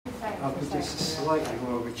I'll be just slightly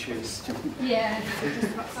more reduced. Yeah,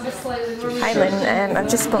 just slightly more Hi Lynn, I've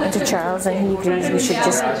just spoken to Charles and he agrees we should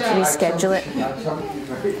just reschedule it.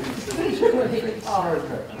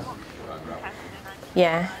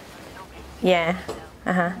 Yeah. Yeah.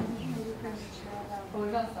 Uh-huh.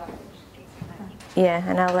 Yeah,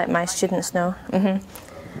 and I'll let my students know.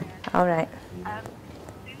 All right.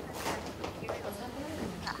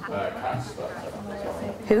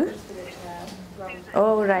 Who?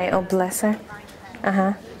 Oh, right. Oh, bless her.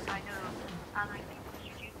 Uh-huh.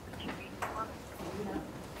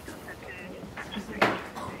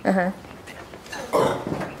 Uh-huh.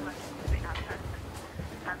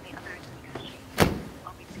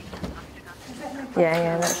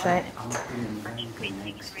 Yeah, that's right.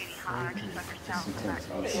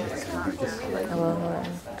 Well,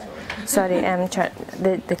 sorry,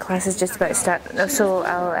 the class is just about to start, so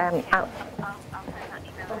I'll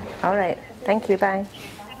all right, thank you, bye.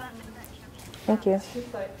 Thank you.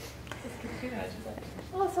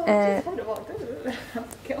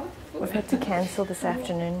 We've had to cancel this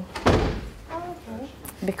afternoon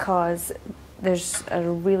because there's a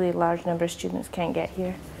really large number of students can't get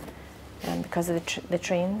here. Because of the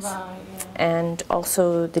trains, and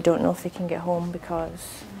also they don't know if they can get home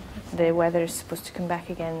because the weather is supposed to come back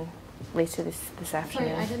again later this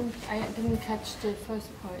afternoon. Sorry, I didn't catch the first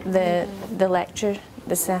part. The lecture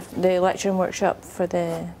the lecture and workshop for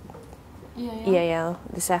the EAL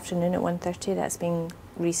this afternoon at 1:30. That's being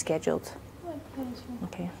rescheduled.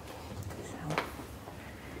 Okay.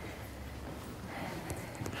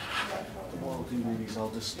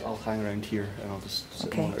 I'll hang around here and I'll just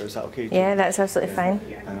sit and monitor. Is that okay? Yeah, that's absolutely fine.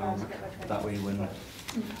 That way when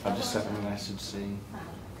I've just sent them a message saying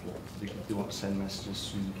they want to send messages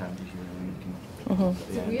so you can be here and you can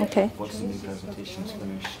Okay. once the new presentation's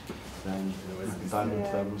finished, then Dan and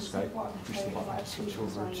Claire will Skype, push the button to switch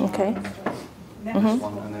over to this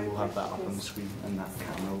one, and then we'll have that up on the screen and that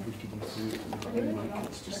camera will be feeding through.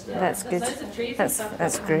 It's just there. That's good.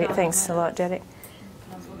 That's great. Thanks a lot, Derek.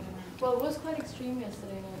 Well, it was quite extreme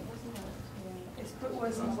yesterday night, wasn't it? It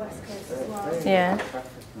was on the West Coast as well. Yeah.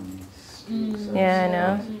 Yeah, I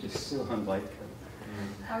know. It's so unlike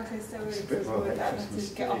I would say so really good that to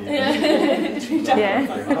get off. Yeah.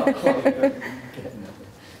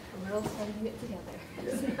 We're all spending it together.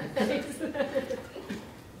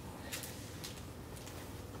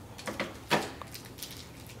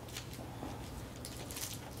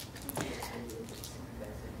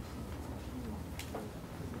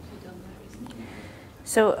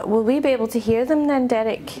 So will we be able to hear them then,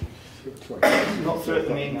 Derek? not throughout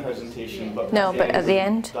the main presentation, but at the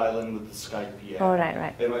end. Dial in with the Skype. Yeah. Oh,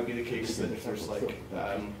 right. It might be the case that if there's like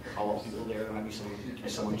a lot of people there might be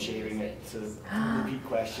someone sharing it to repeat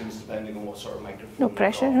questions depending on what sort of microphone. No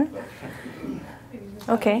pressure, huh?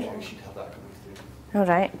 Okay. We should have that coming through. All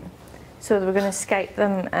right. So we're going to Skype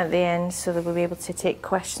them at the end so that we'll be able to take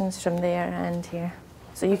questions from there and here.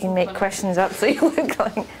 So you can make questions up so you look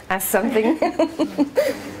like ask something.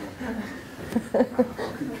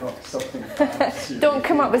 Don't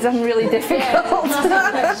come up with something really difficult.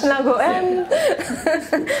 And I'll go,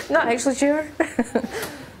 not actually sure. I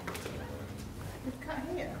can't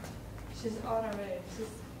hear. She's on her way.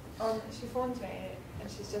 She phoned me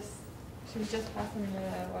and she was just passing the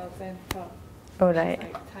wild zone pot. Oh, right.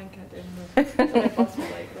 She's like tanking it in the so my bus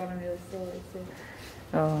was like running really slowly. So.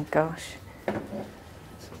 Oh, gosh.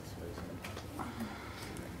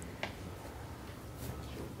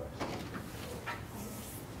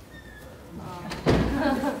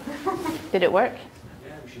 Did it work?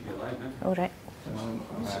 Yeah, we should be live now. All right.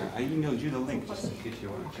 I emailed you the link just in case you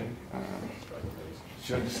want to.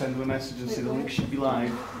 Should I just send them a message and say the link should be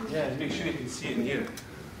live? Yeah, make sure you can see it and hear it.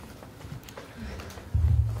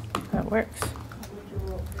 That works.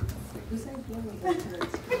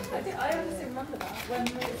 I honestly remember that when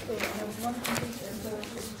we were at school and there was one computer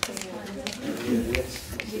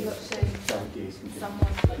you got shown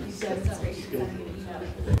someone like you demonstrated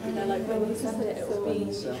and they're like, when you send it, it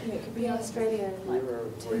could be Australia in like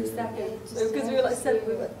 2 seconds. Because we were like,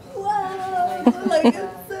 we were like, wow, like it's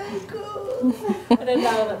so cool. And then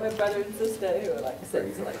now like my brother and sister who are like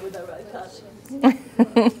 6 are like with their right touch. When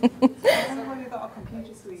we got our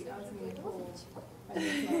computer suite, I was in the hall. And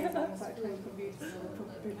it was like 20 computers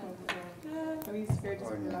and we used to go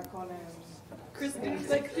just be like on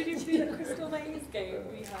did you see the Crystal Maze game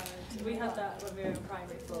we had that when we were in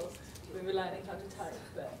primary school. We were learning how to type,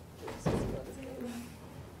 but it was just a game.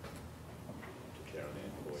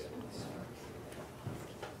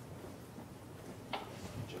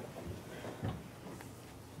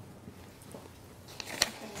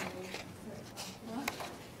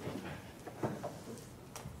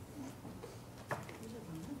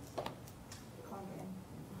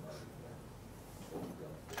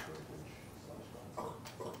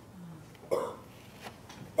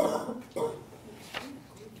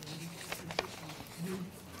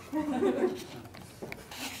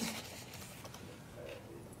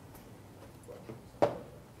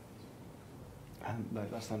 And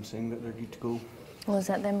that's them saying that they're good to go. Well, is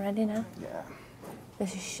that them ready now? Yeah.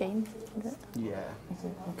 This is Shane, is it? Yeah.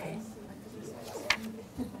 Okay.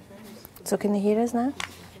 So can they hear us now?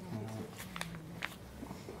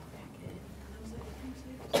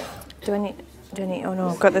 Do I need, oh no,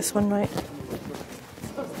 I've got this one right.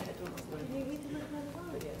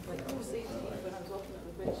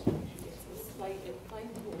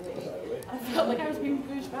 I felt like I was being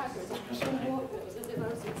pushed backwards. I was trying to walk, it was as if I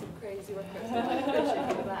was doing some crazy workout. So I was pushing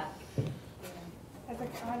in the back. I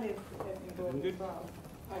think I live in Gordon as well.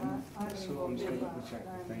 I live in So I'm Gordon just as going well. to check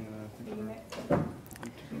the thing and I think You we're know good to go.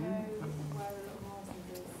 where the little Marsden's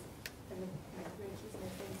is in the bridge, isn't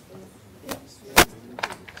it?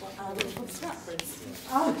 Little Stratfords.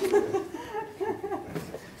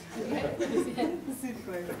 Super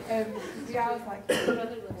close. Yeah, I was like,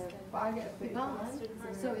 but I get a bit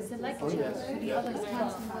So it's a lecture for the others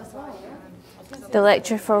cancelled as well, yeah? The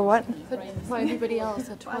lecture for what? For everybody else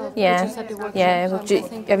at 12. Yeah, They just had the workshop, yeah. so I'm just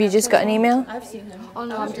thinking Have you just got an email? I've seen him. Oh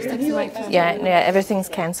no, I'm just texting my phone. Yeah, yeah, everything's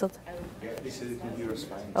cancelled. They said the computer's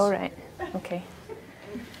fine. All right, okay.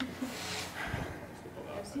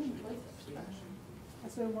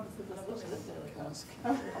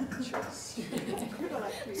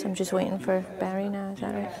 So I'm just waiting for Barry now, is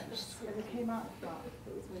that right?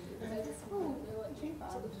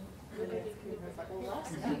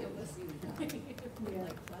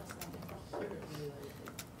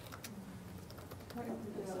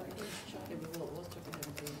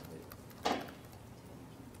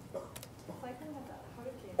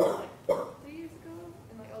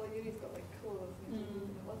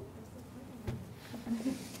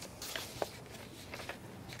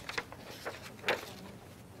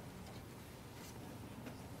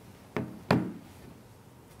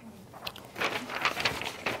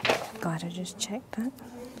 God, I just checked that.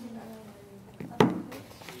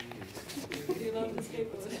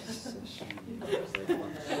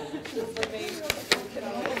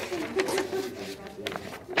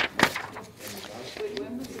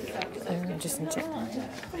 Just in check.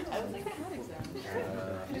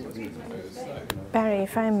 Barry,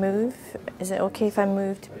 if I move, is it okay if I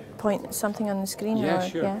move to point something on the screen? Yeah, or,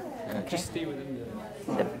 sure. Yeah? Yeah, Okay. just stay within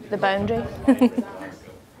The boundary? Okay.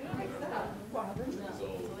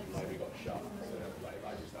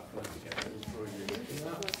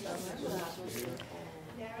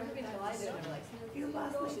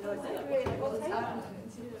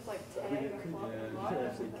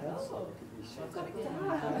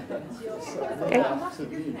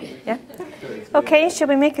 Yeah. Okay, shall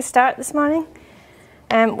we make a start this morning?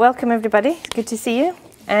 Welcome everybody, it's good to see you.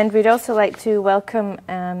 And we'd also like to welcome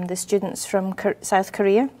the students from South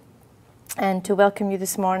Korea and to welcome you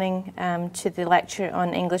this morning to the lecture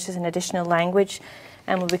on English as an additional language.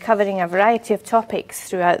 And we'll be covering a variety of topics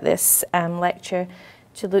throughout this lecture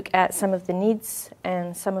to look at some of the needs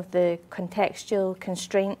and some of the contextual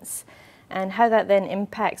constraints and how that then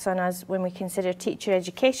impacts on us when we consider teacher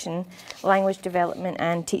education, language development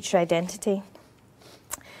and teacher identity.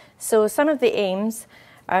 So some of the aims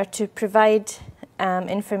are to provide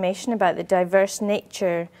information about the diverse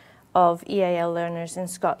nature of EIL learners in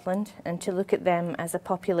Scotland and to look at them as a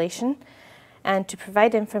population and to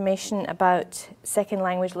provide information about second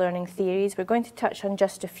language learning theories. We're going to touch on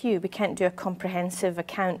just a few. We can't do a comprehensive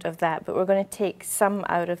account of that, but we're going to take some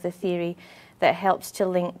out of the theory that helps to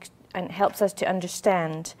link and helps us to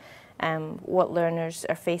understand what learners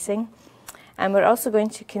are facing. And we're also going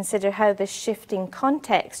to consider how this shifting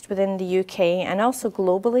context within the UK and also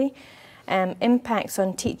globally impacts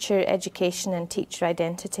on teacher education and teacher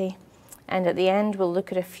identity. And at the end, we'll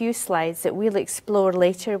look at a few slides that we'll explore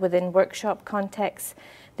later within workshop contexts,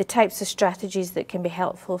 the types of strategies that can be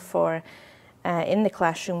helpful for in the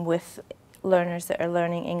classroom with learners that are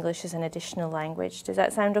learning English as an additional language. Does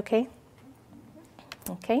that sound okay?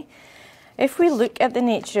 Okay. If we look at the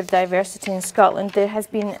nature of diversity in Scotland, there has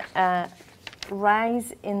been a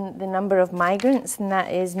rise in the number of migrants, and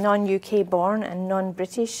that is non-UK born and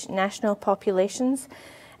non-British national populations.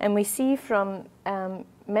 And we see from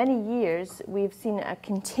many years, we've seen a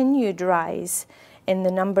continued rise in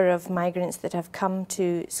the number of migrants that have come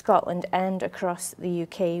to Scotland and across the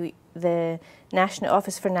UK. The National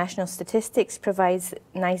Office for National Statistics provides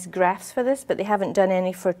nice graphs for this, but they haven't done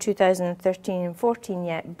any for 2013 and 14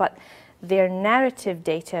 yet. But their narrative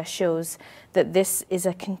data shows that this is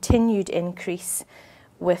a continued increase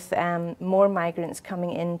with more migrants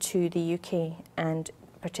coming into the UK and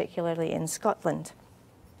particularly in Scotland.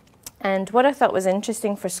 And what I thought was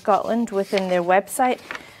interesting for Scotland within their website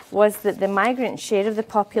was that the migrant share of the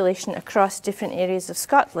population across different areas of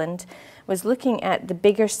Scotland was looking at the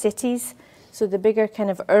bigger cities, so the bigger kind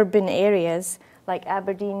of urban areas like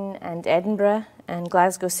Aberdeen and Edinburgh and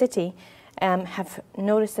Glasgow City have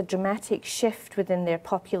noticed a dramatic shift within their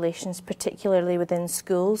populations, particularly within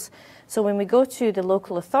schools. So when we go to the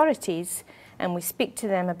local authorities and we speak to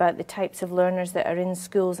them about the types of learners that are in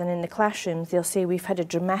schools and in the classrooms, they'll say we've had a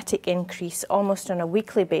dramatic increase almost on a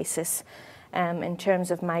weekly basis in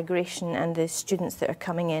terms of migration and the students that are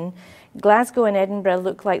coming in. Glasgow and Edinburgh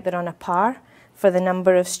look like they're on a par for the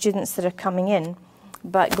number of students that are coming in,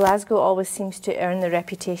 but Glasgow always seems to earn the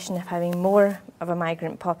reputation of having more of a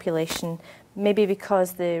migrant population, maybe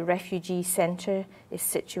because the refugee centre is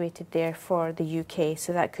situated there for the UK,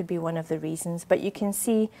 so that could be one of the reasons. But you can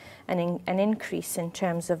see an increase in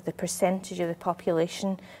terms of the percentage of the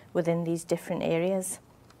population within these different areas.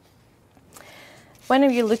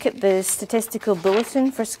 Whenever you look at the statistical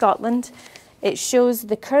bulletin for Scotland, it shows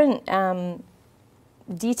the current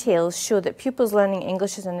details show that pupils learning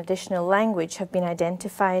English as an additional language have been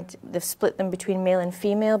identified. They've split them between male and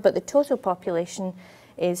female, but the total population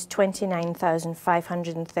is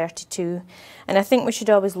 29,532. And I think we should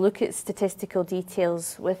always look at statistical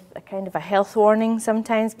details with a kind of a health warning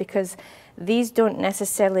sometimes, because these don't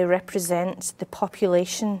necessarily represent the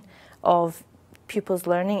population of pupils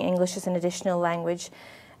learning English as an additional language.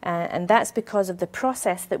 And that's because of the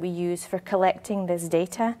process that we use for collecting this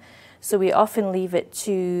data. So we often leave it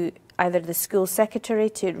to either the school secretary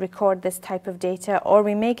to record this type of data, or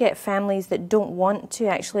we may get families that don't want to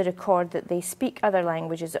actually record that they speak other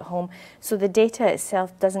languages at home. So the data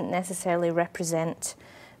itself doesn't necessarily represent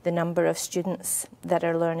the number of students that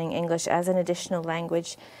are learning English as an additional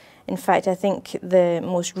language. In fact, I think the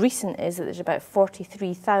most recent is that there's about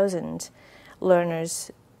 43,000 learners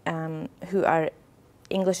who are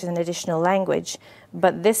English as an additional language,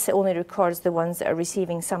 but this only records the ones that are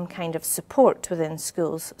receiving some kind of support within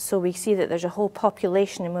schools. So we see that there's a whole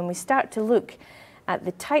population, and when we start to look at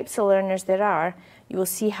the types of learners there are, you will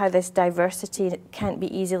see how this diversity can't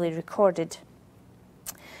be easily recorded.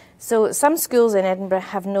 So some schools in Edinburgh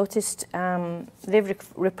have noticed, they've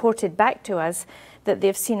reported back to us that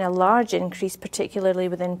they've seen a large increase, particularly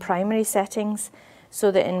within primary settings,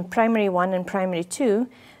 so that in primary 1 and primary 2,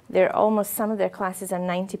 some of their classes are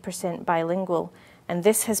 90% bilingual, and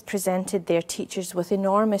this has presented their teachers with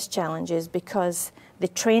enormous challenges because the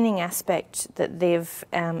training aspect that they've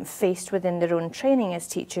faced within their own training as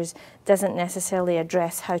teachers doesn't necessarily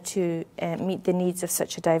address how to meet the needs of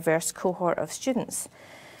such a diverse cohort of students.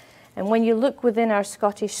 And when you look within our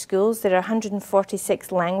Scottish schools, there are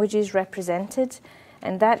 146 languages represented,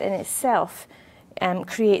 and that in itself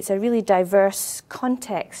creates a really diverse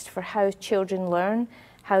context for how children learn,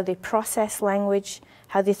 how they process language,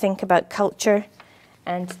 how they think about culture,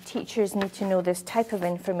 and teachers need to know this type of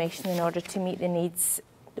information in order to meet the needs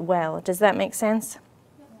well. Does that make sense?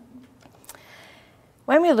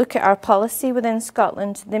 When we look at our policy within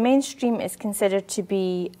Scotland, the mainstream is considered to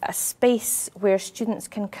be a space where students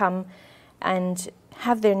can come and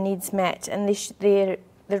have their needs met, and the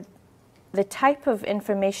type of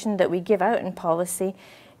information that we give out in policy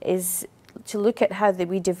is to look at how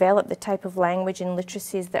we develop the type of language and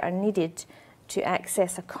literacies that are needed to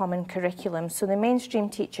access a common curriculum. So the mainstream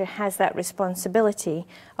teacher has that responsibility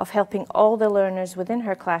of helping all the learners within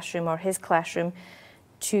her classroom or his classroom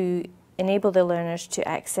to enable the learners to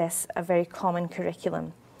access a very common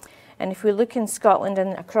curriculum. And if we look in Scotland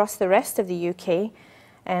and across the rest of the UK,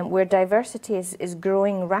 where diversity is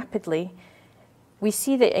growing rapidly, we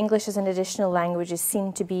see that English as an additional language is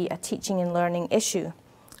seen to be a teaching and learning issue.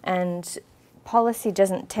 And policy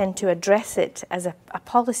doesn't tend to address it as a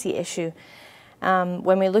policy issue.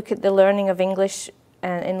 When we look at the learning of English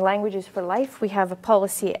in Languages for Life, we have a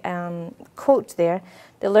policy quote there: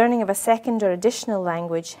 "The learning of a second or additional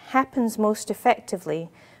language happens most effectively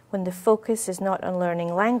when the focus is not on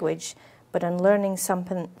learning language, but on learning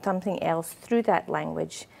something else through that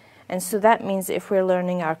language." And so that means if we're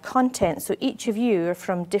learning our content, so each of you are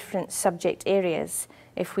from different subject areas.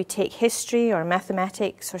 If we take history or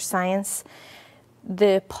mathematics or science,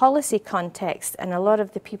 the policy context and a lot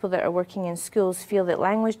of the people that are working in schools feel that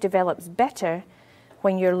language develops better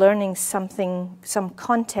when you're learning some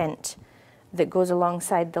content that goes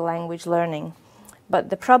alongside the language learning. But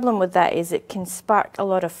the problem with that is it can spark a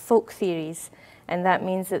lot of folk theories, and that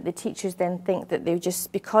means that the teachers then think that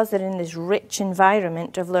because they're in this rich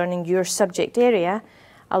environment of learning your subject area,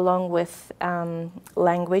 along with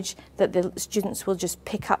language, that the students will just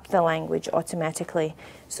pick up the language automatically.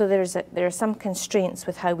 So there are some constraints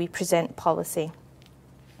with how we present policy.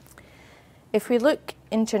 If we look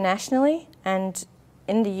internationally and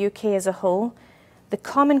in the UK as a whole, the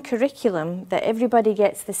common curriculum, that everybody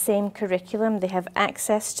gets the same curriculum, they have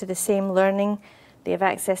access to the same learning, they have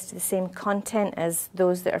access to the same content as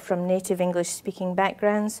those that are from native English-speaking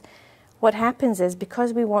backgrounds. What happens is,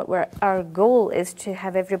 because our goal is to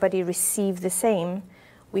have everybody receive the same,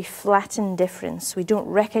 we flatten difference. We don't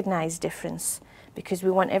recognize difference because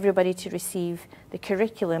we want everybody to receive the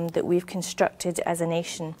curriculum that we've constructed as a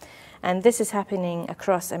nation. And this is happening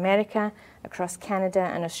across America, across Canada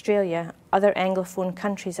and Australia. Other Anglophone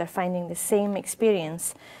countries are finding the same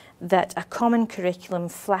experience, that a common curriculum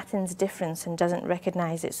flattens difference and doesn't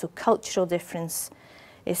recognize it. So cultural difference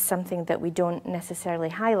is something that we don't necessarily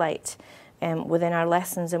highlight within our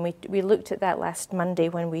lessons. And we looked at that last Monday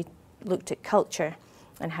when we looked at culture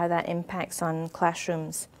and how that impacts on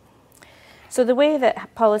classrooms. So the way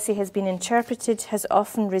that policy has been interpreted has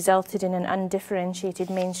often resulted in an undifferentiated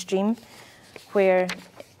mainstream where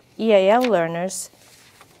EAL learners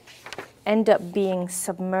end up being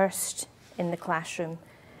submersed in the classroom.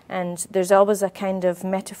 And there's always a kind of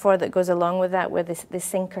metaphor that goes along with that, where the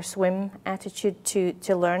sink or swim attitude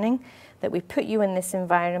to learning, that we put you in this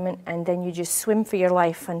environment and then you just swim for your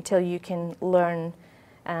life until you can learn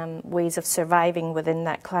ways of surviving within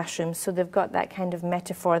that classroom. So they've got that kind of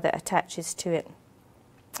metaphor that attaches to it.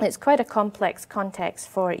 It's quite a complex context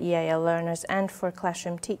for EAL learners and for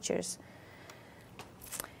classroom teachers.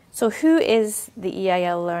 So who is the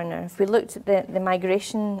EAL learner? If we looked at the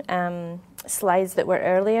migration slides that were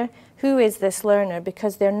earlier, who is this learner?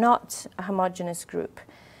 Because they're not a homogeneous group.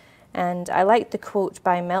 And I like the quote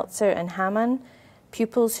by Meltzer and Hamann,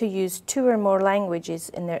 pupils who use 2 or more languages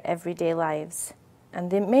in their everyday lives. And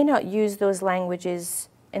they may not use those languages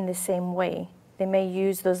in the same way. They may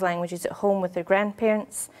use those languages at home with their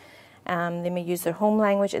grandparents. They may use their home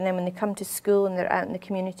language, and then when they come to school and they're out in the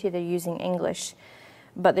community, they're using English.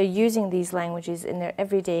 But they're using these languages in their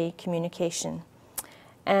everyday communication.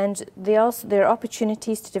 And their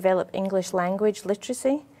opportunities to develop English language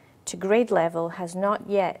literacy to grade level has not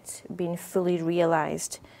yet been fully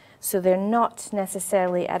realized. So they're not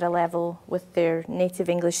necessarily at a level with their native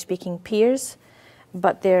English-speaking peers,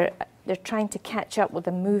 but they're trying to catch up with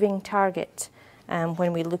a moving target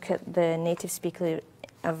when we look at the native speaker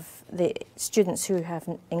of the students who have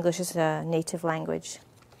English as a native language.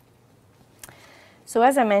 So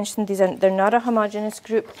as I mentioned, they're not a homogeneous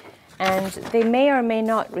group, and they may or may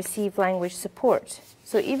not receive language support.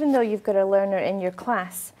 So even though you've got a learner in your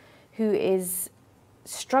class who is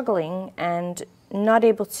struggling and not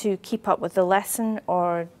able to keep up with the lesson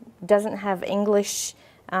or doesn't have English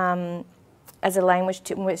as a language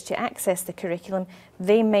in which to access the curriculum,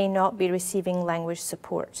 they may not be receiving language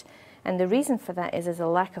support. And the reason for that is a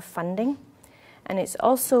lack of funding, and it's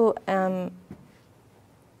also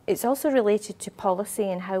related to policy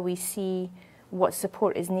and how we see what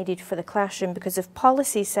support is needed for the classroom, because if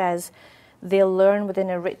policy says they'll learn within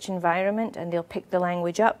a rich environment and they'll pick the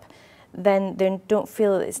language up, then they don't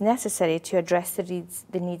feel that it's necessary to address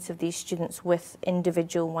the needs of these students with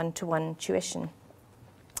individual one-to-one tuition.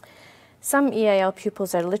 Some EAL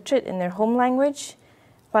pupils are literate in their home language,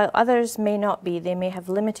 while others may not be. They may have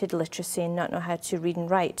limited literacy and not know how to read and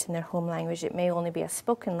write in their home language. It may only be a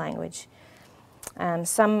spoken language.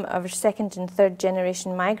 Some are 2nd and 3rd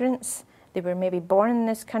generation migrants. They were maybe born in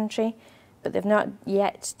this country, but they've not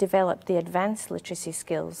yet developed the advanced literacy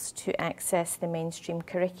skills to access the mainstream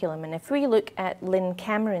curriculum. And if we look at Lynn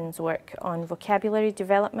Cameron's work on vocabulary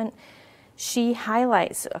development, she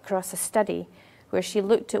highlights across a study where she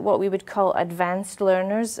looked at what we would call advanced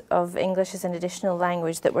learners of English as an additional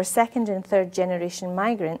language that were 2nd and 3rd generation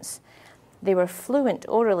migrants. They were fluent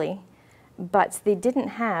orally, but they didn't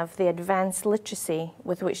have the advanced literacy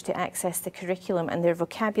with which to access the curriculum, and their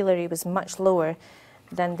vocabulary was much lower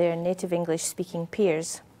than their native English-speaking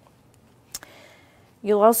peers.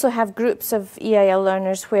 You'll also have groups of EAL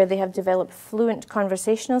learners where they have developed fluent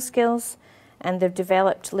conversational skills, and they've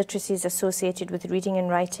developed literacies associated with reading and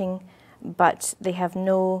writing, but they have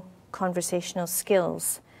no conversational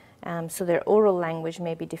skills. So their oral language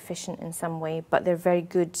may be deficient in some way, but they're very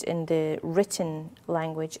good in the written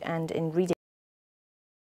language and in reading.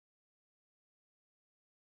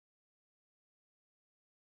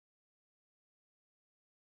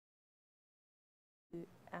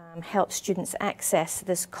 Help students access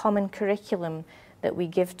this common curriculum that we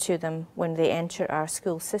give to them when they enter our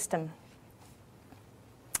school system.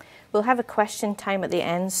 We'll have a question time at the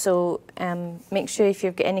end, so make sure if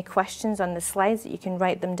you've got any questions on the slides that you can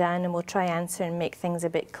write them down, and we'll try answer and make things a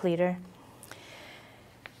bit clearer.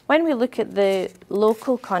 When we look at the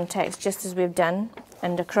local context, just as we've done,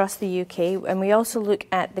 and across the UK. And we also look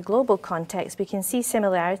at the global context. We can see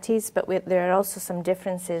similarities, but there are also some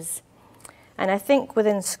differences. And I think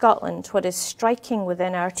within Scotland, what is striking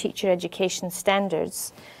within our teacher education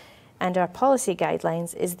standards and our policy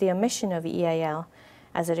guidelines is the omission of EIL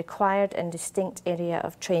as a required and distinct area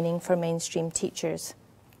of training for mainstream teachers.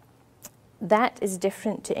 That is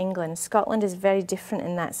different to England. Scotland is very different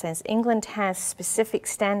in that sense. England has specific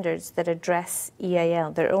standards that address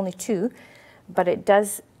EIL. There are only 2, but it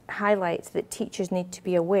does highlight that teachers need to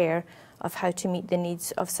be aware of how to meet the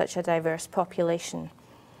needs of such a diverse population.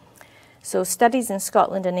 So studies in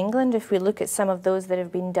Scotland and England, if we look at some of those that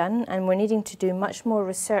have been done, and we're needing to do much more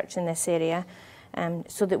research in this area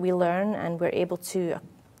so that we learn and we're able to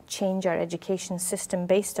change our education system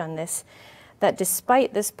based on this, that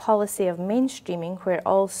despite this policy of mainstreaming, where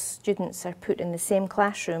all students are put in the same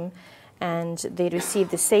classroom and they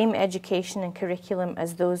receive the same education and curriculum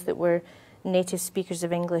as those that were native speakers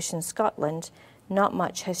of English in Scotland, not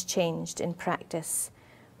much has changed in practice.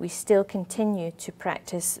 We still continue to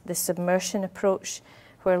practice the submersion approach,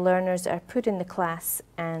 where learners are put in the class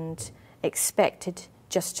and expected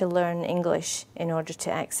just to learn English in order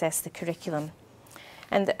to access the curriculum.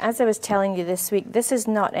 And as I was telling you this week, this is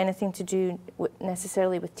not anything to do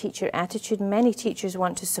necessarily with teacher attitude. Many teachers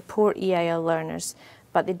want to support EIL learners,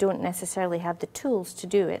 but they don't necessarily have the tools to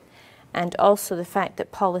do it. And also the fact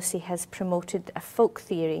that policy has promoted a folk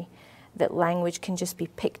theory that language can just be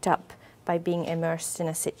picked up by being immersed in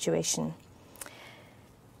a situation.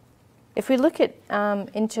 If we look at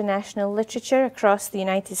international literature across the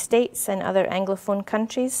United States and other Anglophone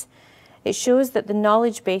countries, it shows that the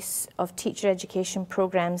knowledge base of teacher education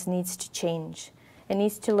programs needs to change. It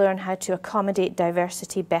needs to learn how to accommodate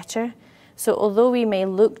diversity better. So although we may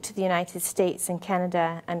look to the United States and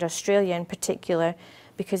Canada and Australia in particular,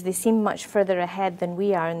 because they seem much further ahead than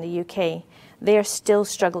we are in the UK, they are still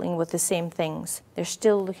struggling with the same things. They're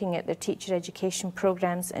still looking at their teacher education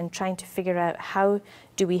programs and trying to figure out how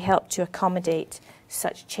do we help to accommodate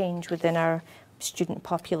such change within our student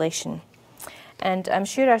population. And I'm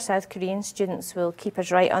sure our South Korean students will keep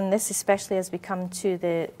us right on this, especially as we come to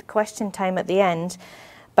the question time at the end.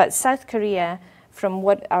 But South Korea, from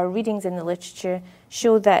what our readings in the literature,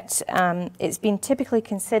 show that it's been typically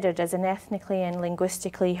considered as an ethnically and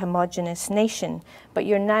linguistically homogenous nation, but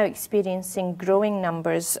you're now experiencing growing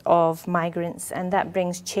numbers of migrants, and that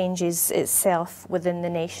brings changes itself within the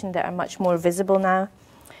nation that are much more visible now.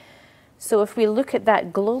 So if we look at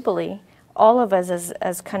that globally, all of us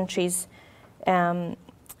as countries,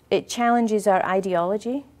 it challenges our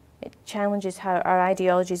ideology. It challenges how our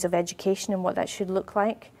ideologies of education and what that should look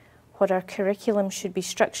like, what our curriculum should be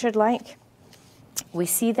structured like. We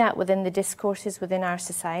see that within the discourses within our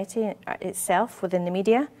society itself, within the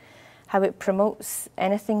media, how it promotes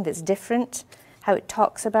anything that's different, how it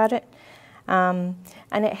talks about it. And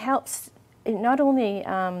it helps, it not only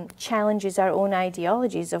challenges our own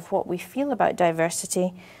ideologies of what we feel about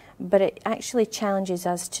diversity, but it actually challenges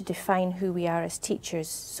us to define who we are as teachers.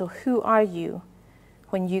 So who are you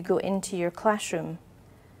when you go into your classroom?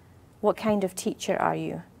 What kind of teacher are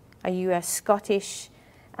you? Are you a Scottish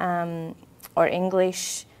or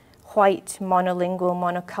English, white, monolingual,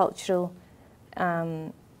 monocultural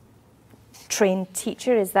trained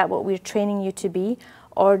teacher? Is that what we're training you to be?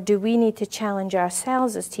 Or do we need to challenge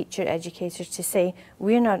ourselves as teacher educators to say,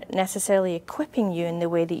 we're not necessarily equipping you in the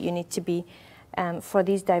way that you need to be for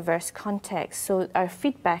these diverse contexts? So our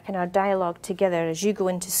feedback and our dialogue together as you go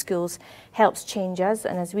into schools helps change us,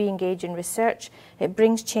 and as we engage in research, it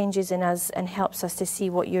brings changes in us and helps us to see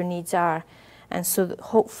what your needs are. And so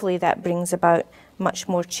hopefully that brings about much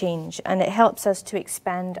more change, and it helps us to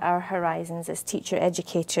expand our horizons as teacher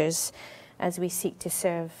educators as we seek to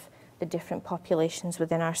serve the different populations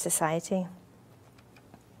within our society.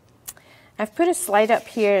 I've put a slide up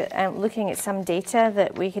here looking at some data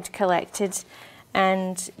that we had collected,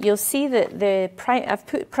 and you'll see that I've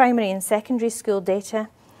put primary and secondary school data,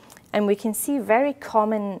 and we can see very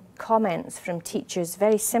common comments from teachers,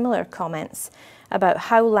 very similar comments about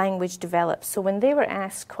how language develops. So when they were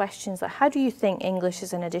asked questions like, how do you think English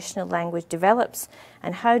as an additional language develops,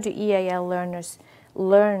 and how do EIL learners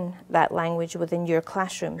learn that language within your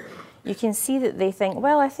classroom? You can see that they think,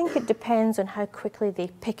 well, I think it depends on how quickly they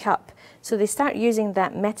pick up. So they start using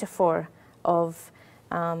that metaphor of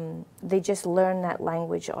they just learn that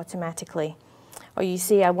language automatically. Or you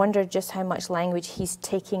see, I wonder just how much language he's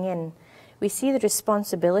taking in. We see the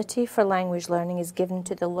responsibility for language learning is given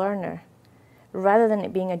to the learner, rather than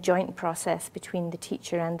it being a joint process between the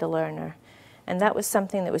teacher and the learner. And that was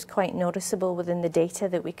something that was quite noticeable within the data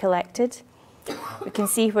that we collected. We can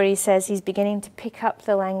see where he says he's beginning to pick up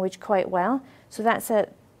the language quite well. So that's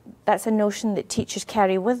a notion that teachers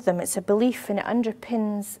carry with them. It's a belief, and it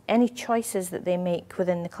underpins any choices that they make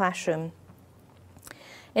within the classroom.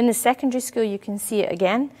 In the secondary school, you can see it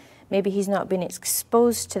again. Maybe he's not been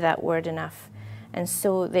exposed to that word enough. And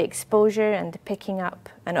so the exposure and the picking up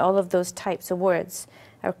and all of those types of words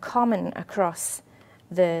are common across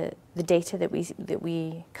the data that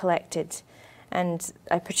we collected. And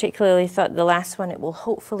I particularly thought the last one, it will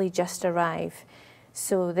hopefully just arrive.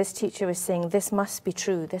 So this teacher was saying this must be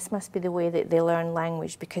true. This must be the way that they learn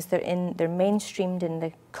language, because they're mainstreamed in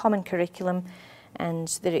the common curriculum and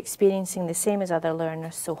they're experiencing the same as other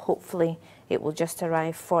learners, so hopefully it will just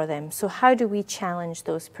arrive for them. So how do we challenge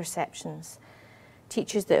those perceptions?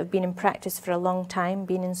 Teachers that have been in practice for a long time,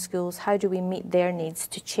 been in schools, how do we meet their needs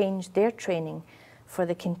to change their training for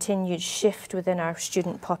the continued shift within our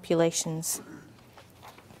student populations?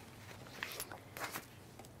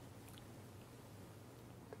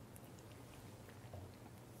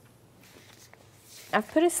 I've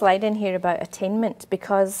put a slide in here about attainment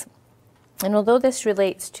because, and although this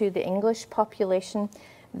relates to the English population,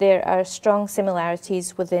 there are strong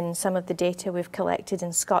similarities within some of the data we've collected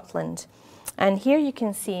in Scotland. And here you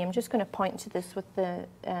can see, I'm just going to point to this with the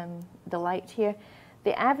light here,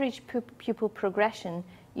 the average pupil progression.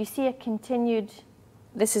 You see a continued,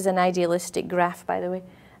 this is an idealistic graph by the way,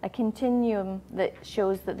 a continuum that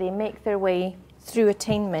shows that they make their way through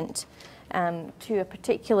attainment to a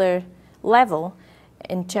particular level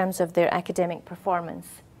in terms of their academic performance.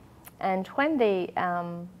 And when they,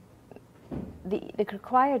 the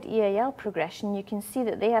required EAL progression, you can see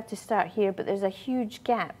that they have to start here, but there's a huge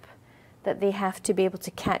gap that they have to be able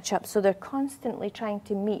to catch up. So they're constantly trying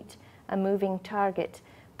to meet a moving target,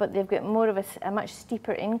 but they've got more of a much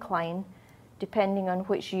steeper incline depending on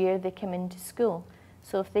which year they come into school.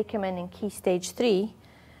 So if they come in Key Stage 3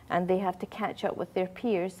 and they have to catch up with their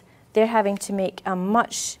peers, they're having to make a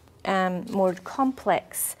much more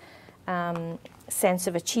complex sense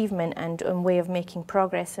of achievement and way of making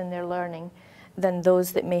progress in their learning than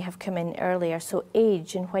those that may have come in earlier. So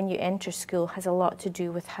age and when you enter school has a lot to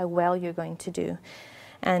do with how well you're going to do.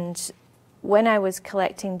 And when I was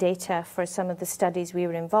collecting data for some of the studies we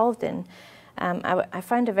were involved in, I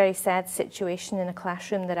found a very sad situation in a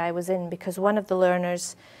classroom that I was in, because one of the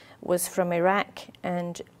learners was from Iraq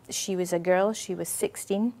and she was a girl, she was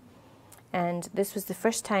 16, and this was the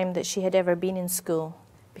first time that she had ever been in school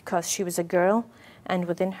because she was a girl, and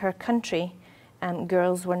within her country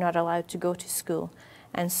girls were not allowed to go to school.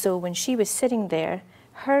 And so when she was sitting there,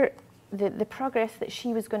 the progress that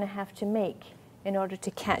she was going to have to make in order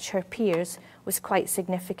to catch her peers was quite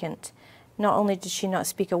significant. Not only did she not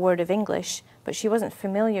speak a word of English, but she wasn't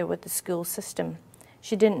familiar with the school system.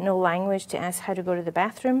 She didn't know language to ask how to go to the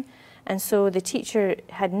bathroom, and so the teacher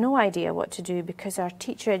had no idea what to do, because our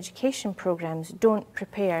teacher education programs don't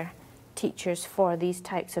prepare teachers for these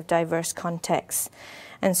types of diverse contexts.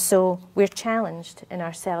 And so we're challenged in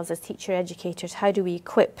ourselves as teacher educators. How do we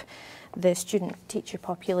equip the student-teacher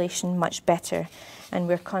population much better? And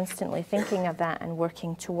we're constantly thinking of that and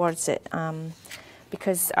working towards it,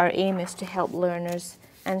 because our aim is to help learners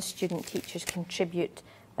and student teachers contribute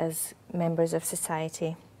as members of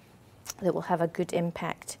society that will have a good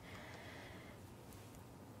impact.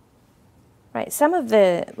 Right,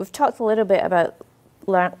 we've talked a little bit about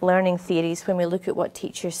learning theories when we look at what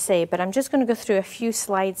teachers say, but I'm just going to go through a few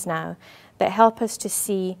slides now that help us to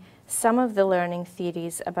see some of the learning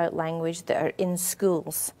theories about language that are in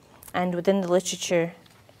schools and within the literature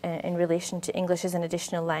in relation to English as an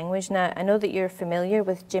additional language. Now, I know that you're familiar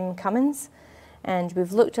with Jim Cummins, and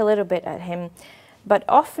we've looked a little bit at him, but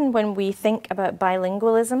often when we think about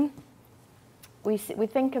bilingualism, we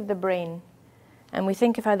think of the brain, and we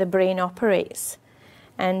think of how the brain operates.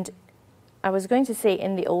 And I was going to say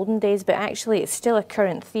in the olden days, but actually it's still a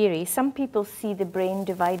current theory. Some people see the brain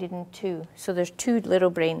divided in two. So there's two little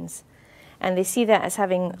brains. And they see that as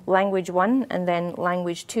having language 1 and then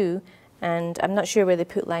language 2. And I'm not sure where they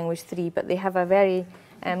put language 3, but they have a very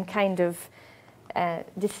kind of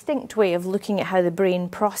distinct way of looking at how the brain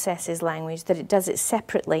processes language, that it does it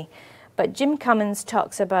separately. But Jim Cummins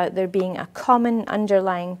talks about there being a common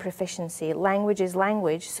underlying proficiency. Language is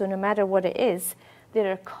language, so no matter what it is,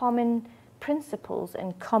 there are common principles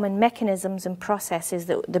and common mechanisms and processes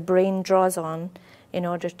that the brain draws on in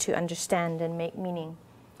order to understand and make meaning.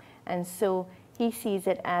 And so he sees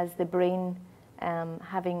it as the brain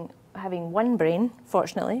having one brain,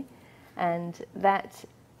 fortunately, and that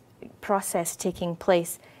process taking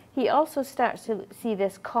place. He also starts to see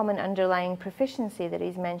this common underlying proficiency that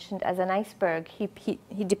he's mentioned as an iceberg. He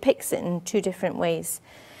depicts it in two different ways.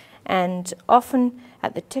 And often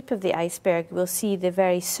at the tip of the iceberg, we'll see the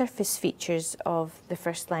very surface features of the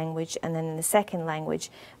first language and then in the second language.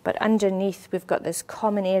 But underneath, we've got this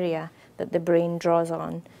common area that the brain draws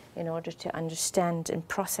on in order to understand and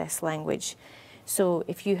process language. So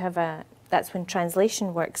if you have that's when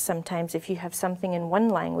translation works sometimes. If you have something in one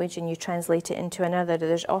language and you translate it into another,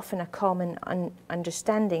 there's often a common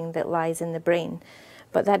understanding that lies in the brain.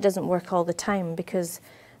 But that doesn't work all the time, because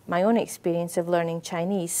my own experience of learning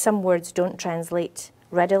Chinese, some words don't translate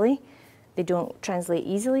readily. They don't translate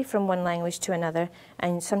easily from one language to another,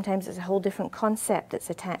 and sometimes it's a whole different concept that's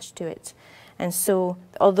attached to it. And so,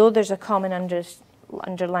 although there's a common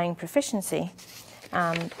underlying proficiency,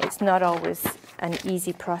 it's not always an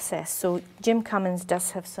easy process. So Jim Cummins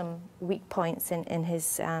does have some weak points in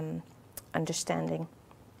his understanding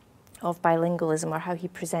of bilingualism, or how he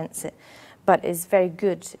presents it, but is very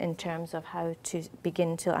good in terms of how to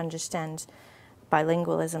begin to understand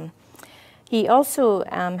bilingualism. He also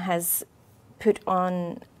has put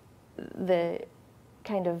on the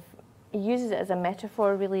kind of, he uses it as a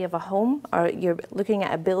metaphor really of a home, or you're looking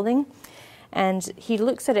at a building, and he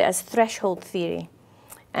looks at it as threshold theory.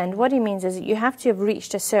 And what he means is that you have to have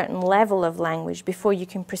reached a certain level of language before you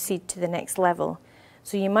can proceed to the next level.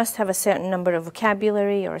 So you must have a certain number of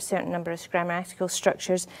vocabulary or a certain number of grammatical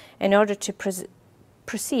structures in order to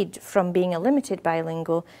proceed from being a limited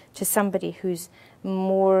bilingual to somebody who's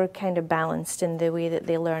more kind of balanced in the way that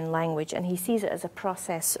they learn language. And he sees it as a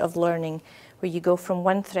process of learning where you go from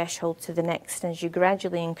one threshold to the next. And as you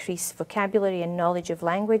gradually increase vocabulary and knowledge of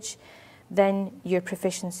language, then your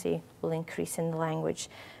proficiency will increase in the language.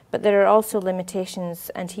 But there are also limitations,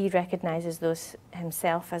 and he recognizes those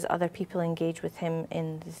himself as other people engage with him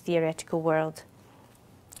in the theoretical world.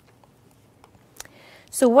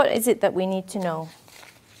 So what is it that we need to know?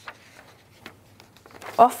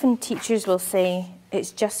 Often teachers will say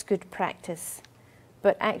it's just good practice.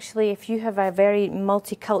 But actually, if you have a very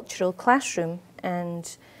multicultural classroom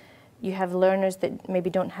and you have learners that maybe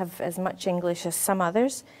don't have as much English as some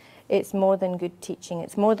others, it's more than good teaching,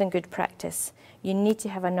 it's more than good practice. You need to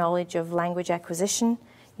have a knowledge of language acquisition,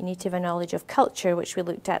 you need to have a knowledge of culture, which we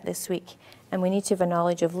looked at this week, and we need to have a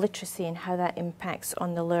knowledge of literacy and how that impacts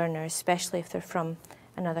on the learner, especially if they're from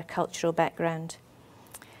another cultural background.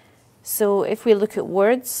 So if we look at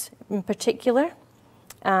words in particular,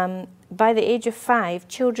 by the age of 5,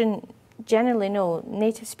 children generally know,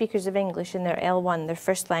 native speakers of English in their L1, their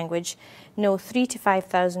first language, know 3,000 to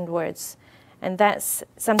 5,000 words. And that's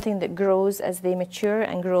something that grows as they mature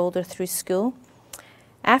and grow older through school.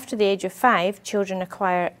 After the age of 5, children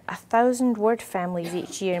acquire 1,000 word families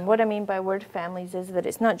each year. And what I mean by word families is that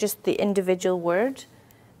it's not just the individual word,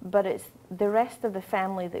 but it's the rest of the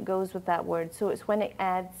family that goes with that word. So it's when it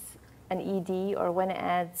adds an ed or when it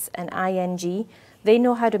adds an ing, they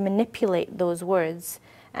know how to manipulate those words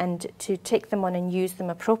and to take them on and use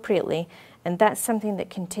them appropriately. And that's something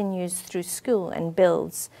that continues through school and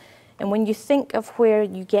builds. And when you think of where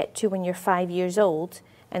you get to when you're 5 years old,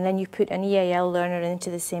 and then you put an EAL learner into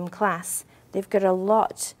the same class, they've got a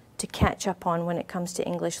lot to catch up on when it comes to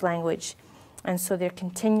English language. And so they're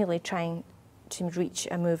continually trying to reach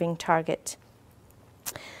a moving target.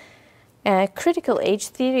 Critical age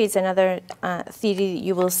theory is another theory that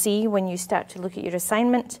you will see when you start to look at your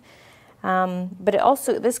assignment. But it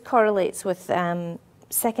also, this correlates with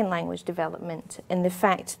second language development, in the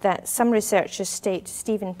fact that some researchers state,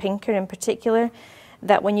 Steven Pinker in particular,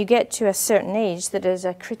 that when you get to a certain age that there's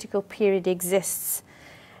a critical period exists.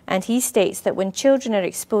 And he states that when children are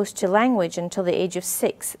exposed to language until the age of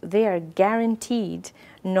 6, they are guaranteed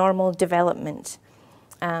normal development.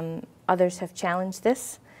 Others have challenged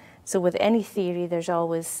this. So with any theory, there's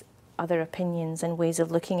always other opinions and ways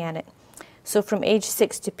of looking at it. So from age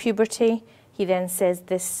 6 to puberty, he then says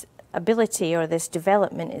this ability or this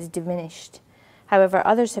development is diminished. However,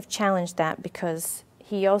 others have challenged that, because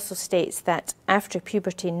he also states that after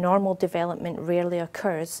puberty, normal development rarely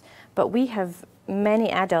occurs, but we have many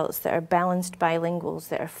adults that are balanced bilinguals,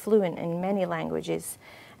 that are fluent in many languages,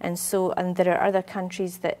 and there are other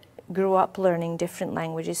countries that grow up learning different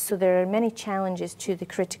languages. So there are many challenges to the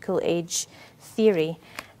critical age theory,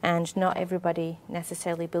 and not everybody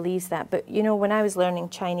necessarily believes that. But you know, when I was learning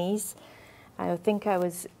Chinese, I think I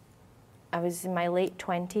was in my late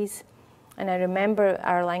 20s, and I remember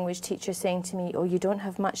our language teacher saying to me, "Oh, you don't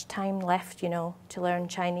have much time left, you know, to learn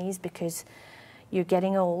Chinese because you're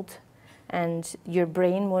getting old and your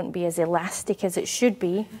brain won't be as elastic as it should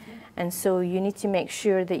be, and so you need to make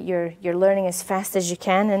sure that you're learning as fast as you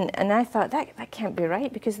can." And I thought, that can't be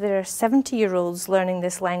right, because there are 70-year-olds learning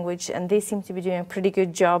this language and they seem to be doing a pretty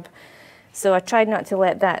good job. So I tried not to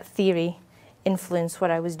let that theory influence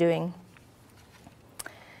what I was doing.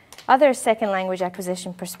 Other second language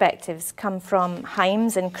acquisition perspectives come from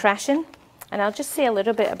Himes and Krashen, and I'll just say a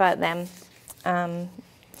little bit about them.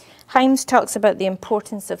 Himes talks about the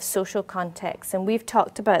importance of social context, and we've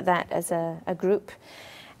talked about that as a group.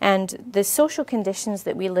 And the social conditions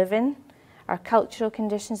that we live in, our cultural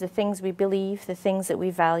conditions, the things we believe, the things that we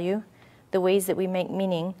value, the ways that we make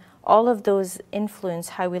meaning, all of those influence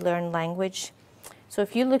how we learn language. So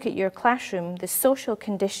if you look at your classroom, the social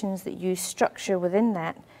conditions that you structure within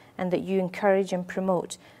that and that you encourage and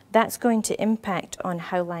promote, that's going to impact on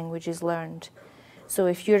how language is learned. So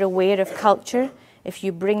if you're aware of culture, if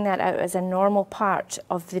you bring that out as a normal part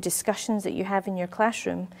of the discussions that you have in your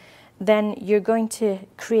classroom, then you're going to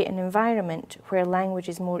create an environment where language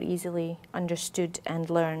is more easily understood and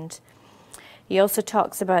learned. He also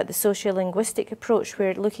talks about the sociolinguistic approach,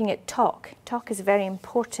 where looking at talk. Talk is very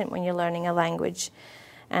important when you're learning a language.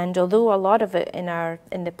 And although a lot of it in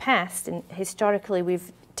the past, and historically,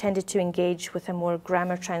 we've tended to engage with a more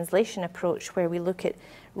grammar translation approach where we look at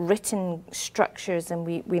written structures and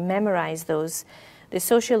we memorize those, the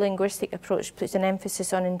sociolinguistic approach puts an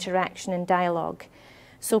emphasis on interaction and dialogue.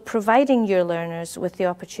 So providing your learners with the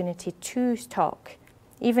opportunity to talk,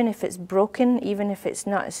 even if it's broken, even if it's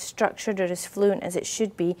not as structured or as fluent as it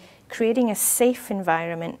should be, creating a safe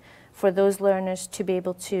environment for those learners to be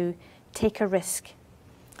able to take a risk.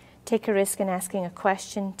 Take a risk in asking a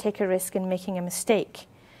question, take a risk in making a mistake.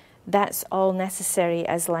 That's all necessary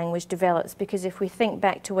as language develops, because if we think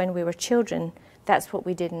back to when we were children, that's what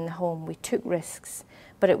we did in the home. We took risks,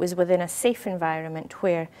 but it was within a safe environment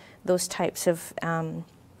where those types of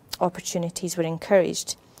opportunities were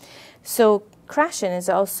encouraged. So Krashen is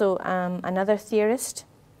also another theorist.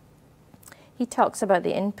 He talks about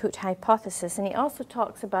the input hypothesis, and he also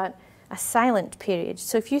talks about a silent period.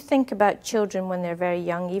 So if you think about children when they're very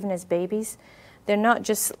young, even as babies, they're not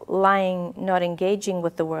just lying, not engaging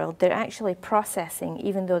with the world, they're actually processing,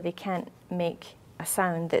 even though they can't make a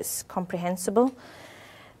sound that's comprehensible.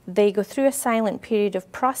 They go through a silent period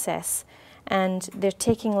of process, and they're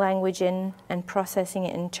taking language in and processing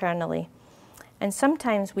it internally. And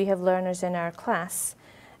sometimes we have learners in our class,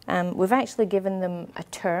 we've actually given them a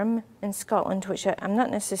term in Scotland, which I'm not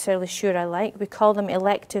necessarily sure I like. We call them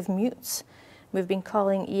elective mutes. We've been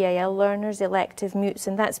calling EAL learners elective mutes,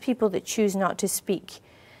 and that's people that choose not to speak.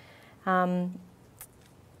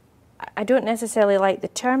 I don't necessarily like the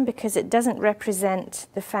term because it doesn't represent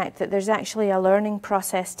the fact that there's actually a learning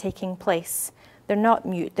process taking place. They're not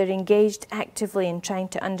mute, they're engaged actively in trying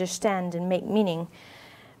to understand and make meaning.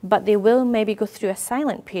 But they will maybe go through a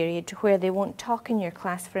silent period where they won't talk in your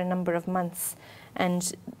class for a number of months,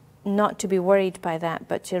 and not to be worried by that,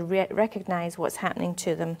 but to recognize what's happening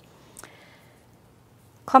to them.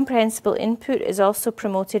 Comprehensible input is also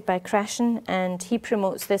promoted by Krashen, and he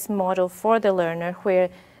promotes this model for the learner where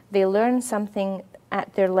they learn something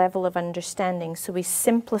at their level of understanding. So we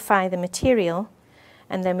simplify the material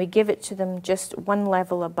and then we give it to them just one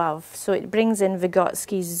level above. So it brings in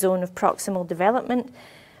Vygotsky's zone of proximal development,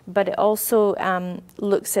 but it also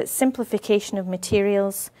looks at simplification of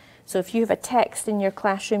materials. So if you have a text in your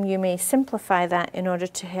classroom, you may simplify that in order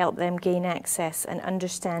to help them gain access and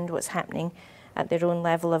understand what's happening at their own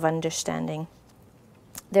level of understanding.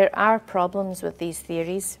 There are problems with these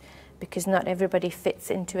theories because not everybody fits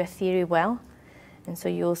into a theory well, and so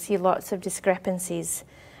you'll see lots of discrepancies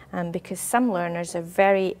because some learners are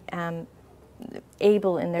very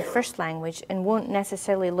able in their first language and won't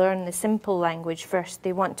necessarily learn the simple language first.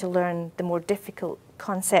 They want to learn the more difficult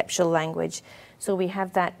conceptual language. So we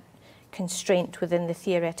have that constraint within the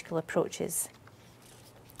theoretical approaches.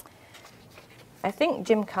 I think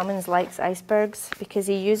Jim Cummins likes icebergs because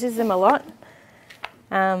he uses them a lot.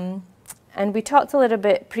 And we talked a little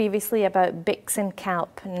bit previously about BICS and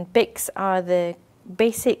CALP. And BICS are the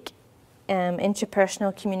basic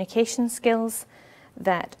interpersonal communication skills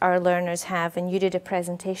that our learners have. And you did a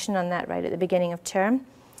presentation on that right at the beginning of term.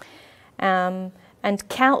 And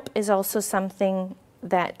CALP is also something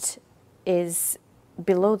that is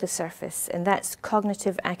below the surface, and that's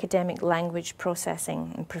cognitive academic language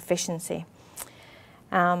processing and proficiency.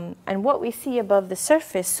 And what we see above the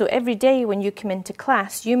surface, so every day when you come into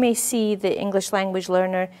class, you may see the English language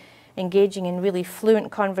learner engaging in really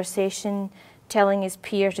fluent conversation, telling his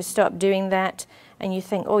peer to stop doing that, and you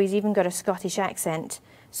think, oh, he's even got a Scottish accent,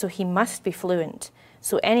 so he must be fluent.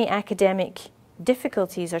 So any academic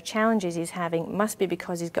difficulties or challenges he's having must be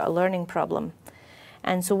because he's got a learning problem.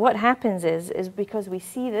 And so what happens is because we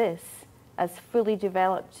see this as fully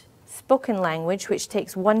developed spoken language, which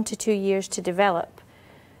takes 1 to 2 years to develop,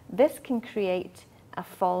 this can create a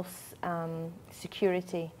false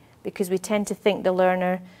security because we tend to think the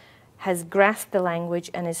learner has grasped the language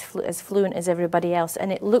and is as fluent as everybody else,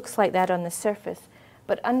 and it looks like that on the surface.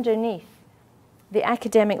 But underneath, the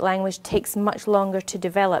academic language takes much longer to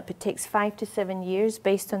develop. It takes 5 to 7 years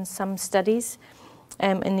based on some studies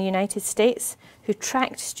in the United States who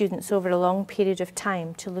tracked students over a long period of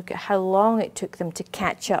time to look at how long it took them to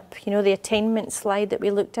catch up. You know the attainment slide that we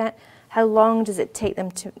looked at? How long does it take them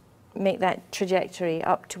to make that trajectory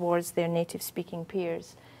up towards their native speaking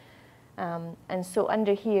peers? And so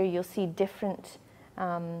under here you'll see different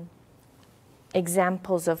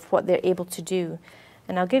examples of what they're able to do.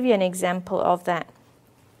 And I'll give you an example of that.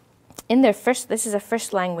 In their this is a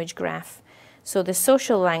first language graph. So the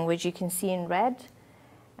social language you can see in red,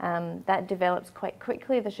 that develops quite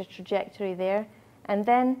quickly. There's a trajectory there. And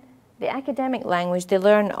then the academic language, they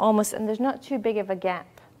learn almost, and there's not too big of a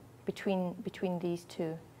gap between these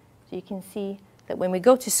two. So you can see that when we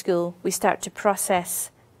go to school, we start to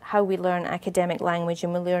process how we learn academic language,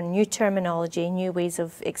 and we learn new terminology, new ways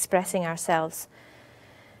of expressing ourselves.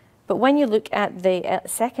 But when you look at the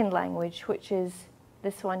second language, which is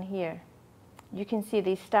this one here, you can see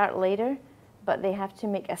they start later, but they have to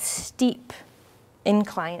make a steep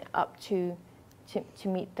incline up to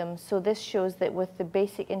meet them. So this shows that with the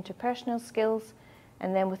basic interpersonal skills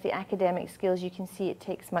and then with the academic skills, you can see it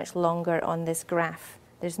takes much longer on this graph.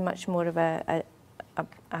 There's much more of a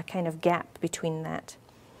kind of gap between that.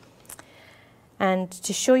 And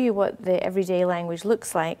to show you what the everyday language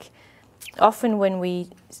looks like, often when we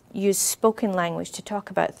use spoken language to talk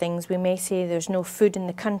about things, we may say there's no food in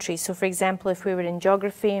the country. So for example, if we were in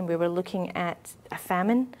geography and we were looking at a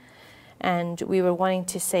famine and we were wanting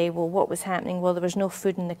to say, well, what was happening? Well, there was no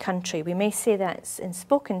food in the country. We may say that in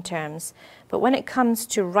spoken terms, but when it comes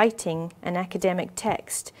to writing an academic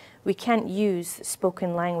text, we can't use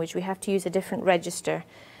spoken language. We have to use a different register.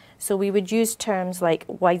 So we would use terms like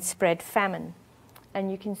widespread famine. And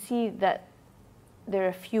you can see that there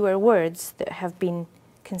are fewer words that have been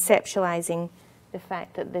conceptualizing the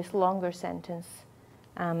fact that this longer sentence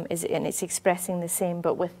and it's expressing the same.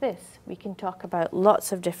 But with this, we can talk about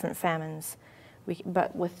lots of different famines.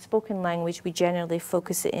 But with spoken language, we generally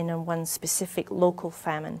focus it in on one specific local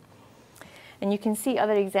famine. And you can see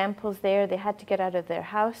other examples there. They had to get out of their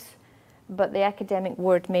house, but the academic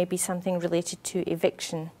word may be something related to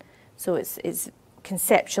eviction. So it's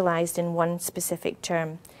conceptualized in one specific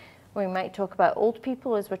term. We might talk about old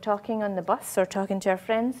people as we're talking on the bus or talking to our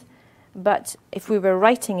friends, but if we were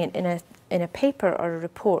writing it in a paper or a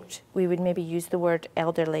report, we would maybe use the word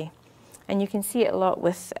elderly. And you can see it a lot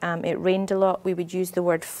with, it rained a lot, we would use the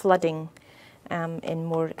word flooding in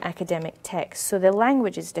more academic texts. So the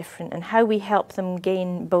language is different, and how we help them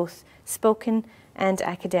gain both spoken and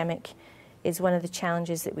academic is one of the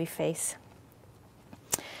challenges that we face.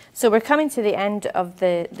 So we're coming to the end of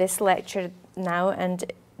this lecture now, and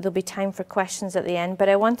there'll be time for questions at the end, but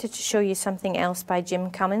I wanted to show you something else by Jim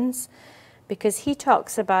Cummins, because he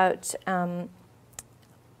talks about,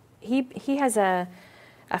 he has a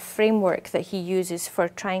framework that he uses for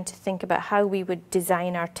trying to think about how we would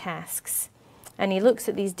design our tasks. And he looks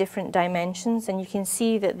at these different dimensions, and you can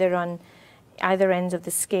see that they're on either ends of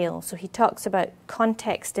the scale. So he talks about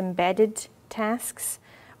context-embedded tasks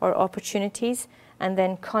or opportunities, and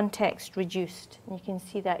then context-reduced. And you can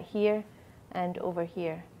see that here and over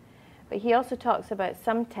here. But he also talks about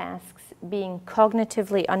some tasks being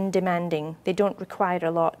cognitively undemanding. They don't require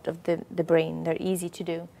a lot of the brain. They're easy to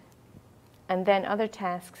do. And then other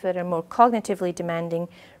tasks that are more cognitively demanding,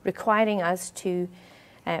 requiring us to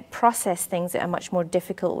process things at a much more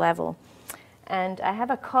difficult level. And I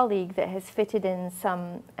have a colleague that has fitted in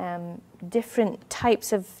some different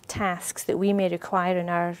types of tasks that we may require in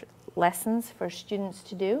our lessons for students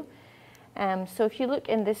to do. So if you look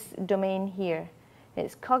in this domain here,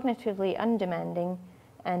 it's cognitively undemanding,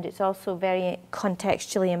 and it's also very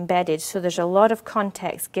contextually embedded. So there's a lot of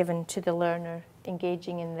context given to the learner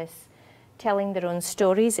engaging in this, telling their own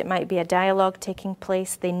stories. It might be a dialogue taking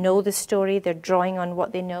place. They know the story. They're drawing on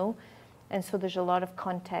what they know. And so there's a lot of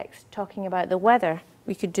context. Talking about the weather,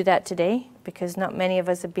 we could do that today because not many of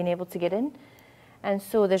us have been able to get in. And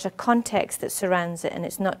so there's a context that surrounds it, and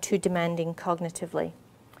it's not too demanding cognitively.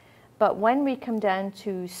 But when we come down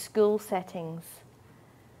to school settings,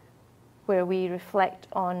 where we reflect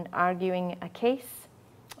on arguing a case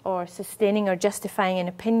or sustaining or justifying an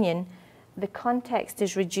opinion, the context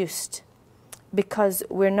is reduced because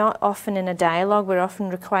we're not often in a dialogue. We're often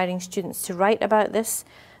requiring students to write about this.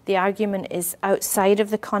 The argument is outside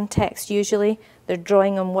of the context usually. They're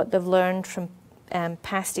drawing on what they've learned from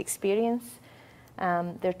past experience.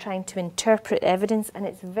 They're trying to interpret evidence, and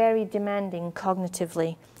it's very demanding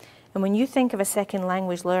cognitively. And when you think of a second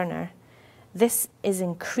language learner, this is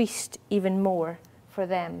increased even more for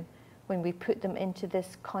them when we put them into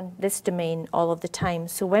this domain all of the time.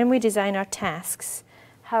 So when we design our tasks,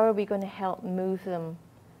 how are we going to help move them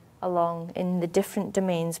along in the different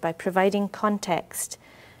domains by providing context,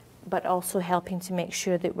 but also helping to make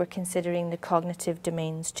sure that we're considering the cognitive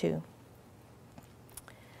domains too.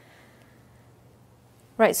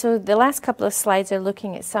 Right, so the last couple of slides are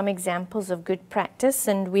looking at some examples of good practice,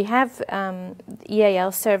 and we have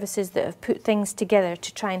EAL services that have put things together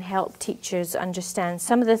to try and help teachers understand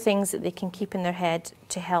some of the things that they can keep in their head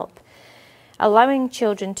to help. Allowing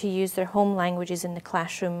children to use their home languages in the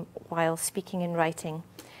classroom while speaking and writing.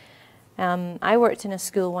 I worked in a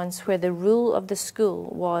school once where the rule of the school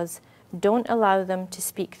was don't allow them to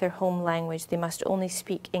speak their home language, they must only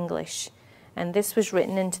speak English. And this was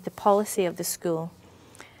written into the policy of the school.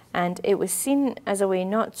 And it was seen as a way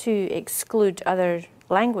not to exclude other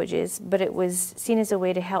languages, but it was seen as a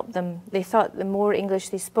way to help them. They thought the more English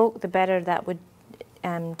they spoke, the better that would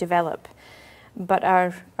develop. But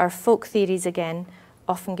our folk theories, again,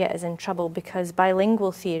 often get us in trouble because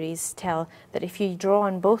bilingual theories tell that if you draw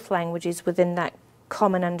on both languages within that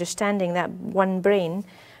common understanding, that one brain,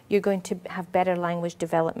 you're going to have better language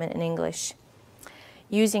development in English.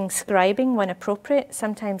 Using scribing when appropriate.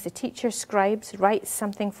 Sometimes the teacher scribes, writes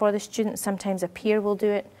something for the student. Sometimes a peer will do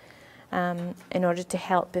it in order to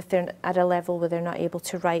help if they're at a level where they're not able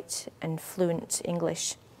to write in fluent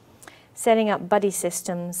English. Setting up buddy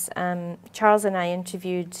systems. Charles and I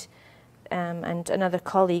interviewed, and another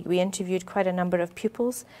colleague, we interviewed quite a number of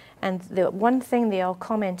pupils, and the one thing they all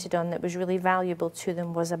commented on that was really valuable to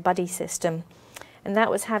them was a buddy system. And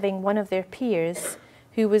that was having one of their peers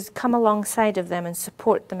who was come alongside of them and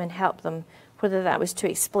support them and help them, whether that was to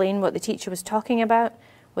explain what the teacher was talking about,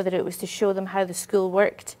 whether it was to show them how the school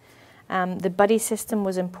worked. The buddy system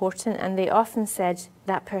was important, and they often said,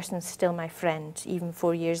 that person's still my friend, even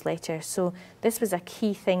 4 years later. So this was a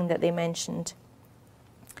key thing that they mentioned.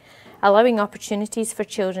 Allowing opportunities for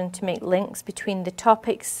children to make links between the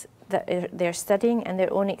topics that they're studying and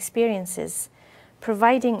their own experiences.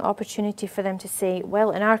 Providing opportunity for them to say,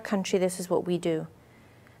 well, in our country, this is what we do.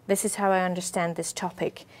 This is how I understand this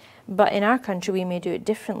topic. But in our country, we may do it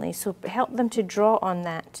differently. So help them to draw on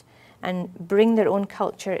that and bring their own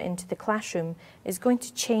culture into the classroom is going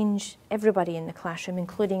to change everybody in the classroom,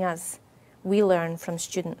 including us. We learn from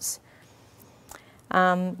students.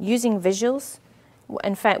 Using visuals.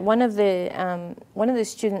 In fact, one of the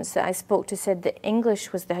students that I spoke to said that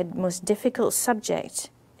English was the most difficult subject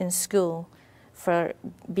in school for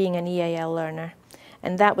being an EAL learner.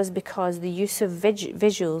 And that was because the use of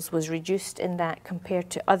visuals was reduced in that compared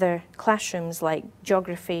to other classrooms like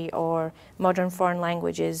geography or modern foreign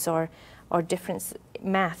languages or different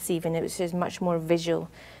maths even. It was just much more visual.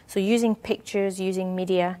 So using pictures, using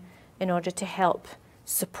media in order to help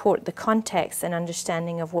support the context and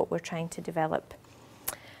understanding of what we're trying to develop.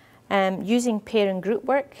 Using pair and group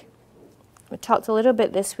work. We talked a little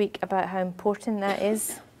bit this week about how important that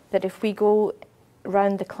is, that if we go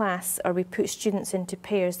around the class or we put students into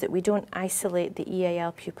pairs, that we don't isolate the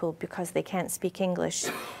EAL pupil because they can't speak English.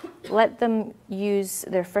 Let them use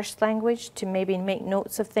their first language to maybe make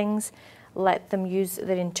notes of things. Let them use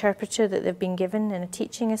their interpreter that they've been given and a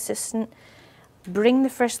teaching assistant. Bring the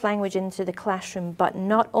first language into the classroom, but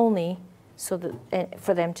not only so that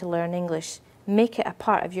for them to learn English. Make it a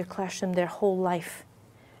part of your classroom their whole life.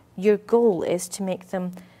 Your goal is to make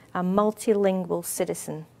them a multilingual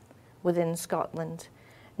citizen within Scotland,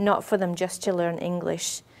 not for them just to learn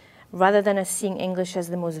English. Rather than us seeing English as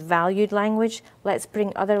the most valued language, let's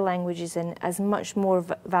bring other languages in as much more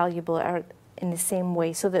valuable or in the same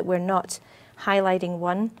way so that we're not highlighting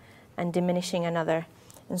one and diminishing another.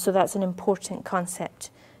 And so that's an important concept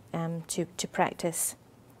to practice.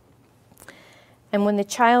 And when the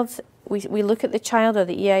child, we look at the child or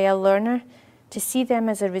the EAL learner, to see them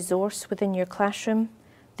as a resource within your classroom.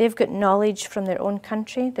 They've got knowledge from their own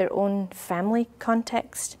country, their own family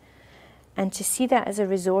context, and to see that as a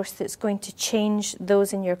resource that's going to change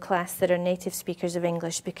those in your class that are native speakers of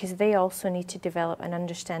English, because they also need to develop an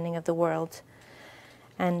understanding of the world.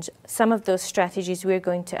 And some of those strategies we're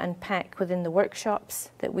going to unpack within the workshops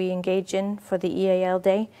that we engage in for the EAL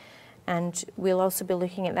Day, and we'll also be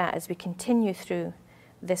looking at that as we continue through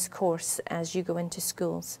this course as you go into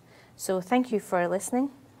schools. So thank you for listening.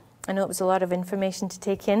 I know it was a lot of information to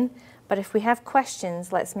take in, but if we have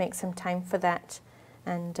questions, let's make some time for that.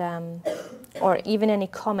 And or even any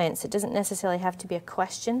comments. It doesn't necessarily have to be a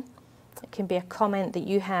question. It can be a comment that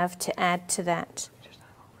you have to add to that.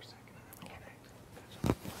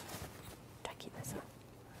 Do I keep this on?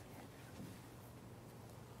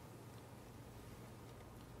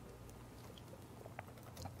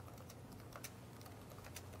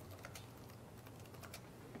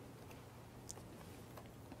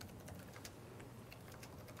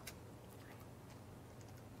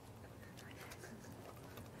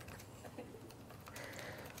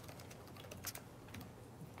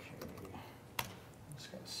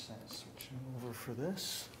 for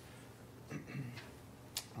this.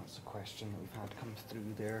 That's a question that we've had come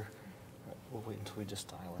through there. We'll wait until we just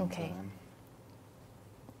dial into Okay. them.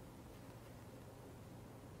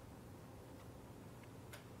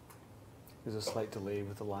 There's a slight delay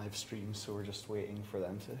with the live stream, so we're just waiting for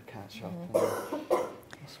them to catch up. And I'll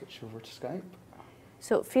switch over to Skype.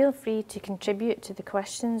 So feel free to contribute to the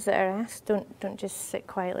questions that are asked. Don't just sit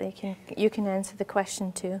quietly. You can answer the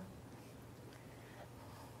question too.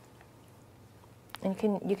 And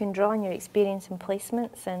you can draw on your experience in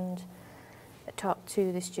placements and talk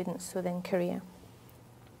to the students within Korea.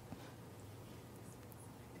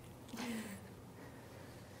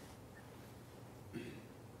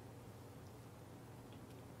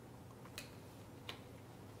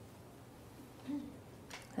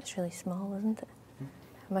 That's really small, isn't it?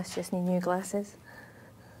 I must just need new glasses.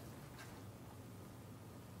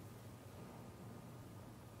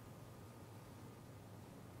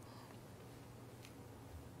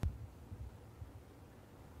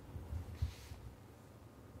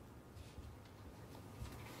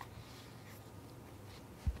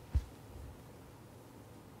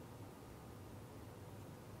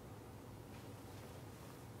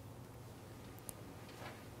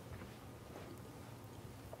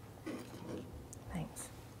 Thanks.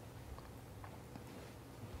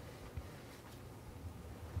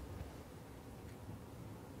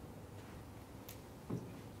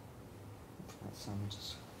 That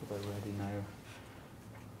sounds about ready now.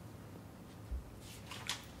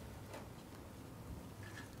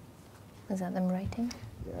 Is that them writing?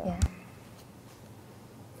 Yeah.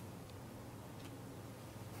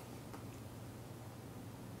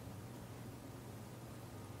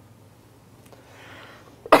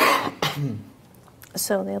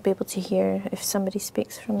 So they'll be able to hear if somebody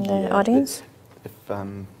speaks from the audience? If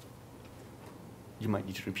you might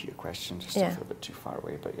need to repeat your question just if you're a bit too far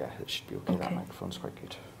away, but yeah, it should be okay. That microphone's quite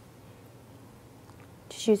good.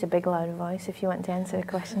 Just use a big loud voice if you want to answer a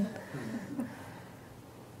question.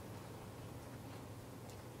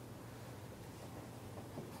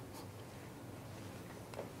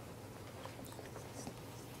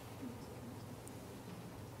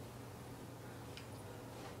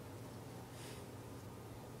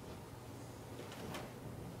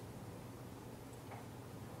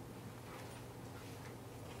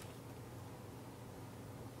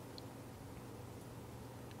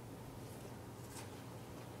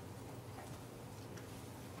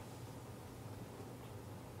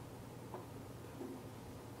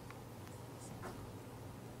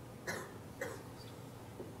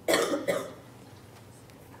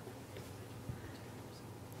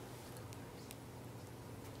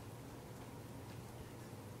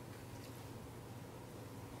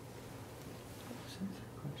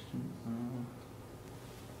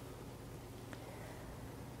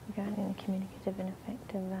 Regarding the communicative and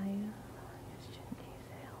effective value,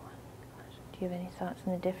 do you have any thoughts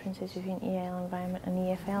on the differences between EL environment and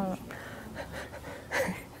EFL?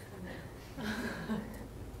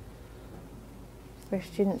 Were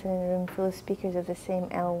students in a room full of speakers of the same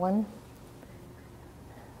L1?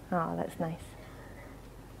 Oh, that's nice.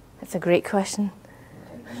 That's a great question.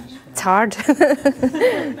 It's hard. So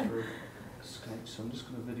I'm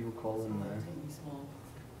just going to video call in there.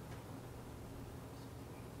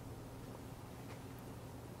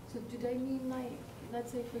 So do they mean like,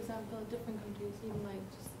 let's say for example, different countries, even like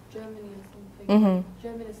just Germany or something?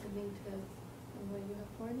 German is linked to where you have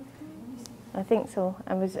foreign experience? I think so.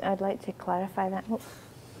 I'd like to clarify that. I'm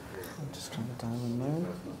just trying to dial in now.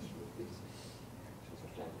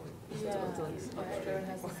 Yeah, everyone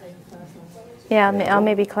has the same person. Yeah, I'll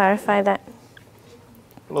maybe clarify that.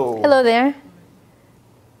 Hello. Hello there.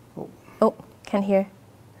 Oh, can't hear.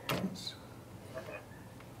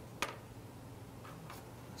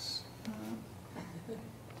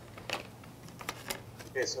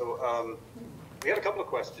 Okay, so we had a couple of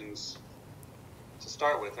questions to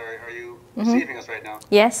start with. Are you receiving us right now?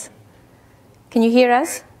 Yes. Can you hear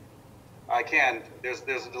us? Right. I can. There's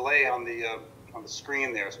a delay on the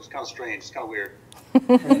screen there, so it's kind of strange. It's kind of weird.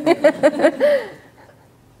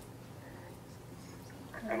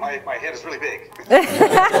 And my head is really big.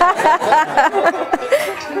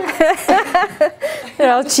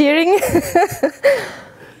 They're all cheering.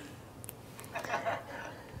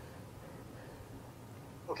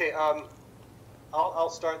 Okay, I'll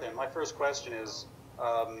start then. My first question is,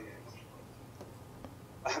 the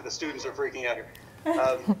students are freaking out here.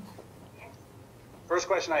 First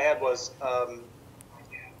question I had was,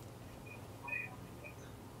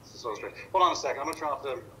 this is so strange. Hold on a second, I'm going to turn off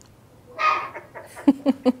the...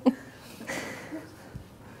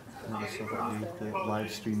 The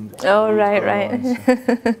live stream. Oh, right.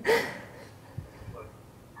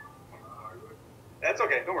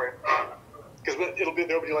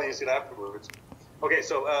 they'll be letting you see it afterwards. Okay,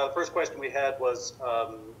 so first question we had was,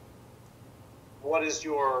 what's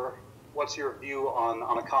your view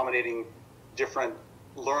on accommodating different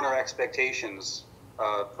learner expectations?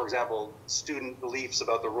 For example, student beliefs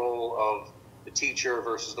about the role of the teacher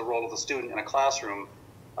versus the role of the student in a classroom,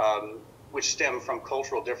 which stem from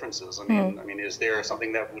cultural differences. I mean, is there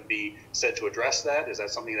something that would be said to address that? Is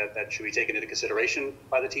that something that should be taken into consideration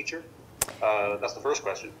by the teacher? That's the first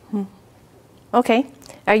question. Okay.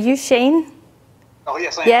 Are you Shane? Oh,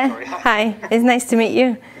 yes, I am. Yeah. Sorry. Hi. It's nice to meet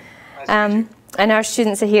you. Nice to meet you. And our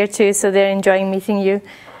students are here too, so they're enjoying meeting you.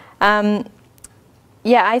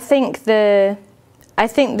 Yeah, I think the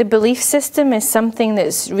belief system is something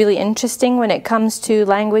that's really interesting when it comes to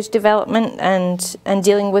language development and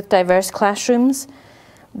dealing with diverse classrooms,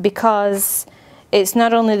 because it's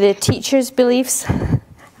not only the teacher's beliefs.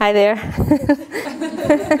 Hi there.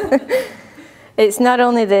 It's not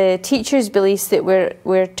only the teacher's beliefs that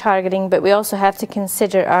we're targeting, but we also have to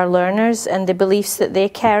consider our learners and the beliefs that they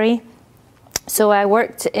carry. So I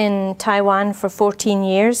worked in Taiwan for 14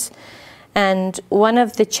 years. And one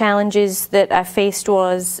of the challenges that I faced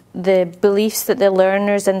was the beliefs that the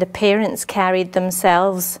learners and the parents carried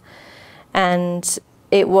themselves. And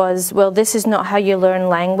it was, well, this is not how you learn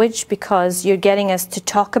language, because you're getting us to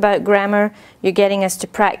talk about grammar, you're getting us to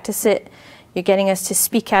practice it, you're getting us to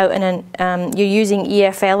speak out, and you're using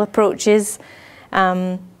EFL approaches.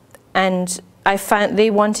 And I found they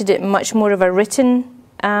wanted it much more of a written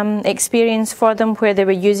experience for them, where they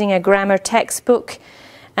were using a grammar textbook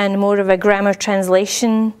and more of a grammar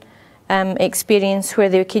translation experience, where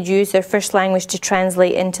they could use their first language to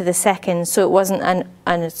translate into the second. So it wasn't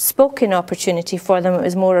a spoken opportunity for them, it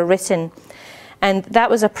was more a written. And that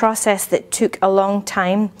was a process that took a long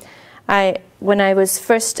time. When I was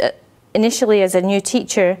first, initially as a new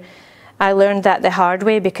teacher, I learned that the hard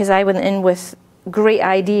way, because I went in with great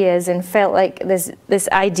ideas and felt like this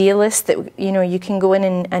idealist that, you know, you can go in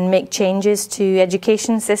and make changes to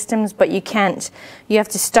education systems, but you can't. You have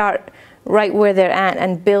to start right where they're at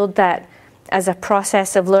and build that as a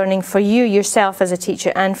process of learning for you yourself as a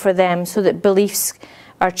teacher and for them, so that beliefs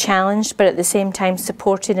are challenged but at the same time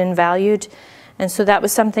supported and valued. And so that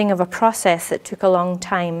was something of a process that took a long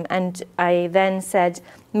time. And I then said,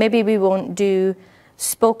 maybe we won't do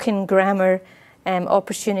spoken grammar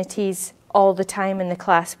opportunities all the time in the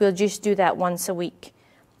class. We'll just do that once a week.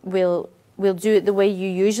 We'll do it the way you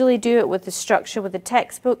usually do it, with the structure, with the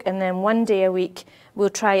textbook, and then one day a week we'll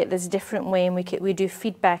try it this different way, and we do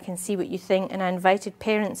feedback and see what you think. And I invited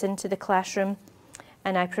parents into the classroom,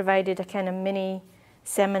 and I provided a kind of mini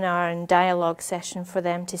seminar and dialogue session for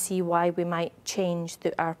them to see why we might change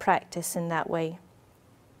our practice in that way.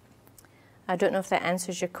 I don't know if that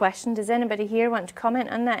answers your question. Does anybody here want to comment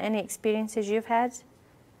on that? Any experiences you've had?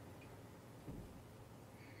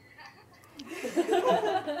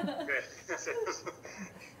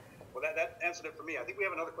 Well, that answered it for me. I think we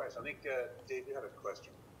have another question. I think, Dave, you had a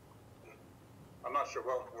question. I'm not sure.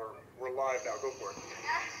 Well, we're live now. Go for it.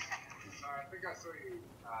 I think I saw you.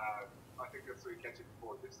 I think I saw you catch it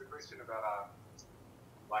before. It's the question about,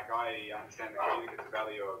 like, I understand the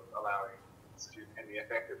value of allowing students and the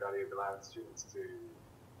effective value of allowing students to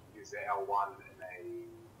use their L1 in a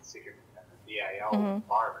second EAL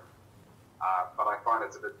environment. But I find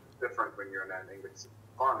it's a bit different when you're in an English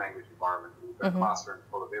foreign language environment. You've got a classroom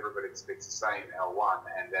full of everybody speaks the same L1,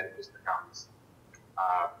 and then it just becomes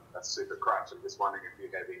a super crunch. I'm just wondering if you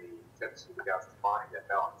have any tips with regards to finding that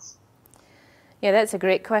balance. Yeah, that's a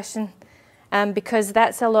great question, because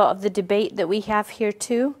that's a lot of the debate that we have here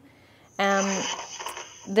too.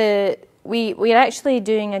 We're actually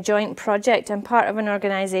doing a joint project. I'm part of an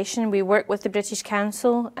organisation. We work with the British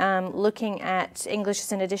Council looking at English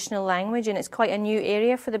as an additional language, and it's quite a new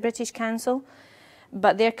area for the British Council.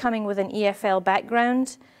 But they're coming with an EFL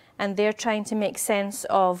background, and they're trying to make sense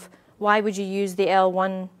of why would you use the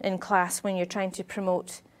L1 in class when you're trying to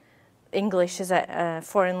promote English as a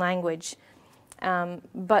foreign language.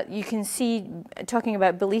 But you can see, talking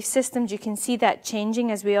about belief systems, you can see that changing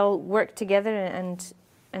as we all work together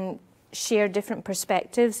and share different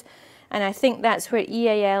perspectives. And I think that's where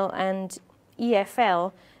EAL and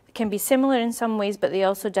EFL can be similar in some ways, but they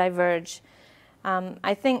also diverge.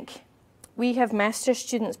 I think we have master's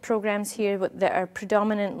students programs here that are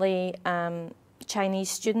predominantly Chinese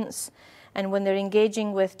students, and when they're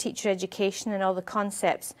engaging with teacher education and all the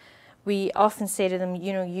concepts, we often say to them,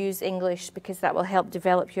 you know, use English because that will help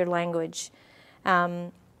develop your language.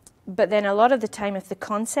 But then a lot of the time, if the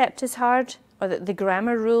concept is hard, or the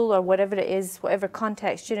grammar rule, or whatever it is, whatever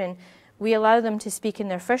context you're in, we allow them to speak in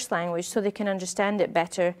their first language so they can understand it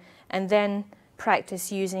better, and then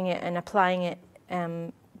practice using it and applying it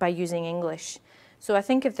by using English. So I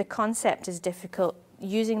think if the concept is difficult,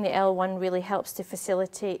 using the L1 really helps to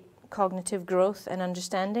facilitate cognitive growth and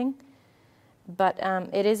understanding. But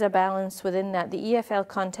it is a balance within that. The EFL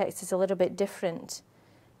context is a little bit different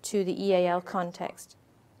to the EAL context.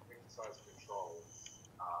 Exercise control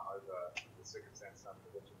over the circumstance under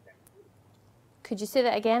which it can be. Could you say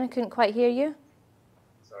that again? I couldn't quite hear you.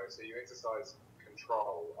 So you exercise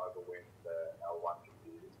control over when the L1 can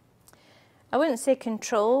be used? I wouldn't say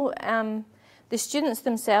control. The students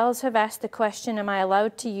themselves have asked the question, am I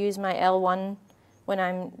allowed to use my L1 when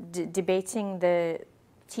I'm debating the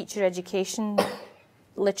teacher education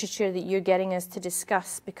literature that you're getting us to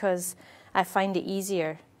discuss, because I find it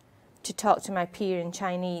easier to talk to my peer in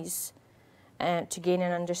Chinese to gain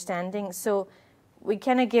an understanding. So we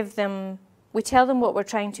kind of give them, we tell them what we're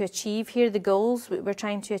trying to achieve. Here are the goals we're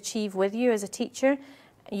trying to achieve with you as a teacher.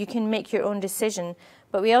 You can make your own decision.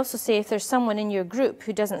 But we also say if there's someone in your group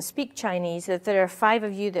who doesn't speak Chinese, if there are 5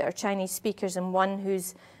 of you that are Chinese speakers and 1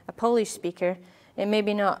 who's a Polish speaker, it may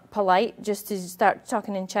be not polite just to start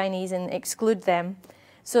talking in Chinese and exclude them.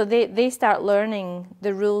 So they start learning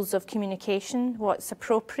the rules of communication, what's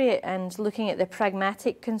appropriate, and looking at the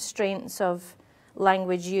pragmatic constraints of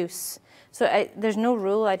language use. So there's no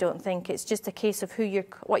rule, I don't think. It's just a case of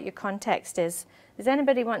what your context is. Does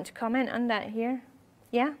anybody want to comment on that here?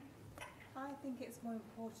 Yeah? I think it's more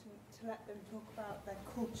important to let them talk about their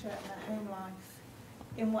culture and their home life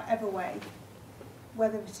in whatever way,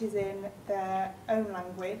 whether it is in their own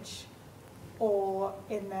language or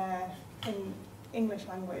in English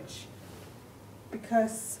language,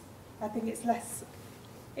 because I think it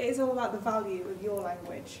is all about the value of your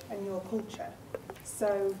language and your culture.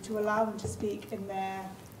 So to allow them to speak in their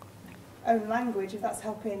own language, if that's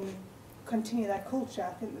helping continue their culture,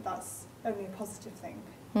 I think that's only a positive thing.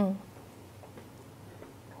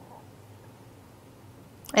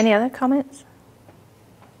 Any other comments?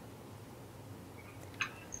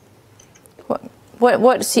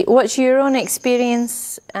 What's your own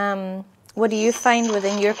experience? What do you find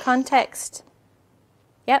within your context?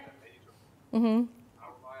 Yep. I've taught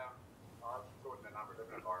in a number of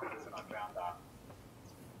different environments, and I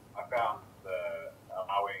found the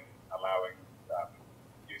allowing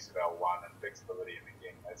use of L1 and flexibility, and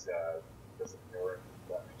again, as disciplinary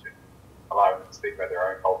mentioned, allowing them to speak about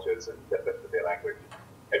their own cultures and different to their language.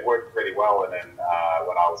 It worked really well, and then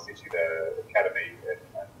when I was teaching the academy in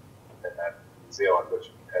New Zealand, which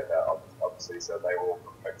had obviously, so they were all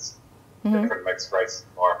from different mixed race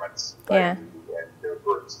environments, and there were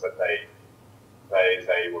groups, but they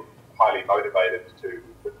were highly motivated to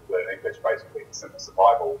learn English, basically for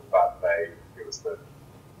survival, but it was the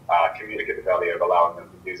communicative value of allowing them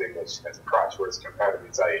to use English as a crutch, whereas compared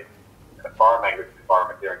to, say, in a foreign language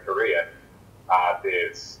environment here in Korea,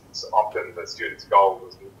 there's often the student's goal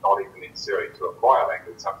is not even necessarily to acquire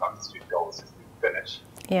language. Sometimes the student's goal is just to finish.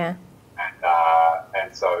 Yeah.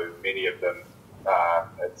 And so many of them,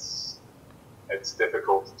 it's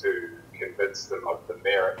difficult to convince them of the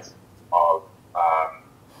merit of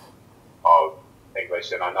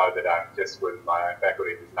English. And I know that just with my own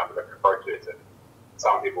faculty, there's a number of different approaches, and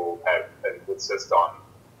some people insist on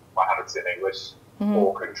 100% English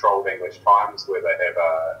or controlled English times where they have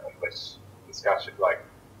English discussion, like,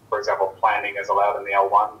 for example, planning is allowed in the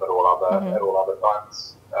L1, but at all other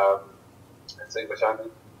times it's English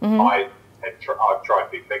only. I've tried to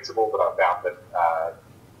be flexible, but I found that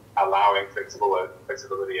allowing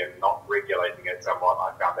flexibility and not regulating it somewhat,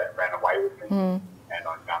 I found that ran away with me, and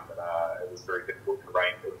I found that it was very difficult to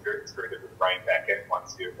rein back in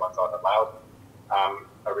once I'd allowed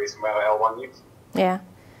a reasonable amount of L1 use. Yeah,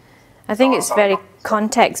 I think it's very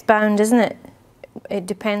context bound, isn't it? It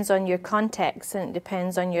depends on your context, and it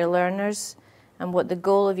depends on your learners and what the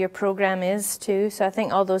goal of your program is too. So I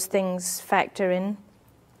think all those things factor in.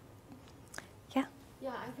 Yeah?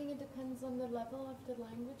 Yeah, I think it depends on the level of the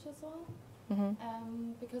language as well.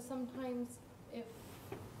 Because sometimes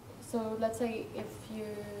let's say if you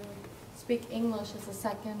speak English as a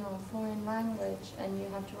second or foreign language and you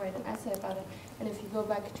have to write an essay about it, and if you go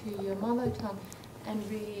back to your mother tongue and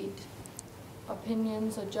read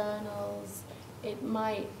opinions or journals, it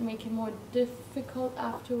might make it more difficult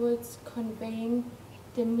afterwards conveying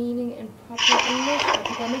the meaning in proper English,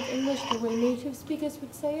 academic English, the way native speakers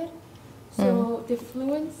would say it. So the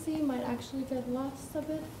fluency might actually get lost a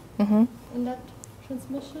bit in that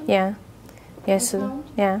transmission. Yeah. Yes.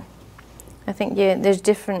 Yeah. I think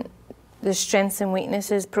there's strengths and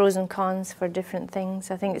weaknesses, pros and cons for different things.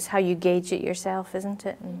 I think it's how you gauge it yourself, isn't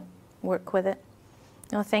it, and work with it.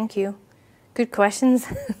 Oh, thank you. Good questions.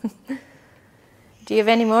 Do you have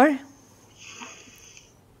any more?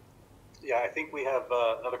 yeah, I think we have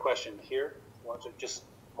another question here. Just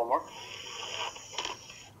one more.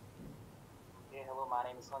 Okay, hello, my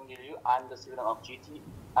name is Hong Gil. I'm the student of GT.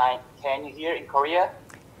 Can you hear in Korea?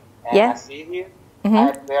 And Yeah. I see here. I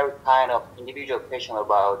have very kind of individual question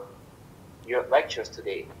about your lectures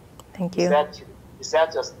today. Thank you. You said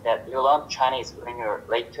just that you learned Chinese when you're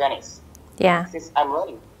late 20s. Yeah. Since I'm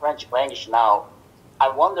learning French language now,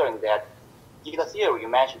 I'm wondering that in the theory you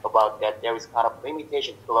mentioned about that there is kind of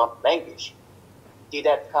limitation to learn language. Did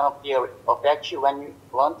that kind of theory affect you when you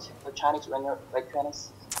learned the Chinese when you're late 20s?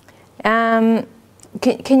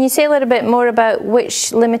 Can you say a little bit more about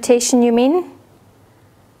which limitation you mean?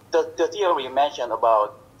 The theory you mentioned about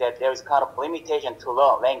that there is kind of limitation to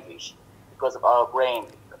learn language because of our brain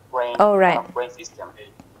Oh, right. brain system.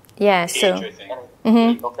 Yeah, so. Did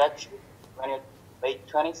it affect you when you're late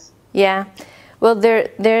 20s? Yeah. Well,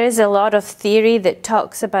 there is a lot of theory that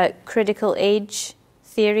talks about critical age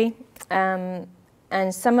theory, and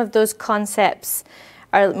some of those concepts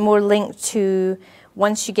are more linked to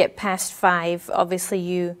once you get past 5. Obviously,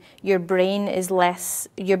 your brain is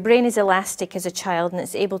elastic as a child, and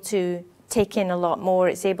it's able to take in a lot more.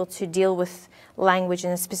 It's able to deal with language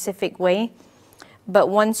in a specific way. But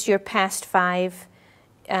once you're past 5,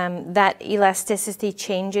 that elasticity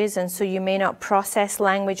changes, and so you may not process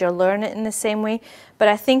language or learn it in the same way. But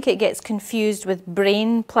I think it gets confused with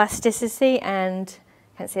brain plasticity and,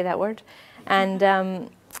 can't say that word, and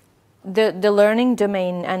the learning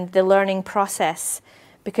domain and the learning process.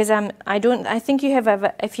 Because I think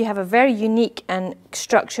if you have a very unique and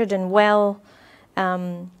structured and well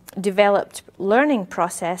developed learning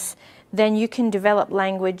process, then you can develop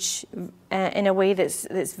language in a way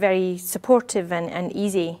that's very supportive and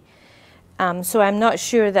easy. So I'm not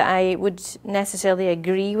sure that I would necessarily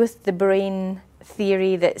agree with the brain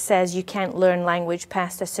theory that says you can't learn language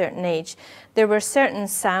past a certain age. There were certain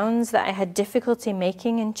sounds that I had difficulty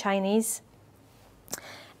making in Chinese,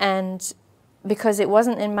 and because it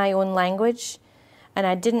wasn't in my own language, and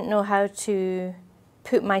I didn't know how to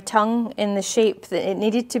put my tongue in the shape that it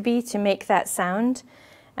needed to be to make that sound,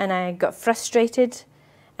 and I got frustrated,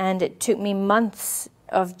 and it took me months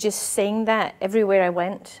of just saying that everywhere I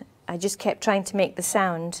went. I just kept trying to make the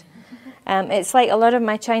sound. It's like a lot of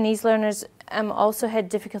my Chinese learners also had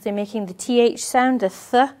difficulty making the TH sound, the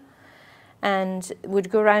th, and would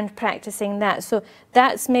go around practicing that. So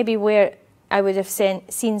that's maybe where I would have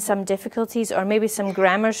seen some difficulties, or maybe some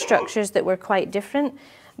grammar structures that were quite different.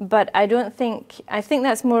 But I think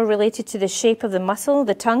that's more related to the shape of the muscle,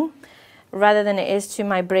 the tongue, rather than it is to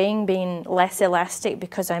my brain being less elastic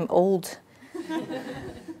because I'm old.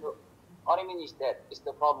 What I mean is that it's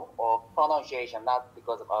the problem of pronunciation, not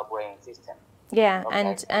because of our brain system. Yeah,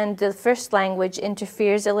 okay. and the first language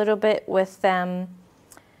interferes a little bit with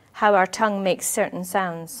how our tongue makes certain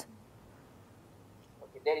sounds.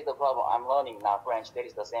 Okay, that is the problem. I'm learning now French. That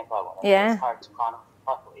is the same problem. Yeah. It's hard to pronounce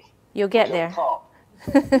properly. You'll get there.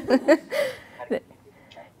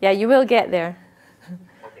 Yeah, you will get there.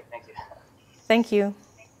 Okay, thank you. Thank you.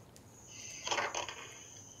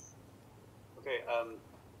 Okay,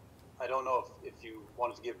 I don't know if you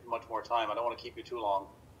wanted to give much more time. I don't want to keep you too long.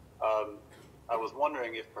 I was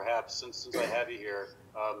wondering if perhaps, since I have you here,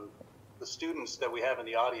 the students that we have in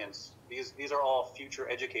the audience, these are all future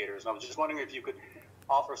educators. And I was just wondering if you could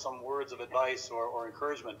offer some words of advice or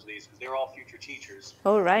encouragement to these, because they're all future teachers.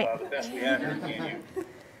 Oh, right. The best we have here at KNU.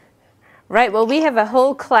 Right, well, we have a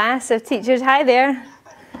whole class of teachers. Hi there.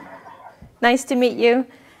 Nice to meet you.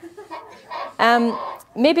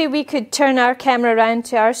 Maybe we could turn our camera around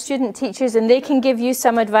to our student teachers and they can give you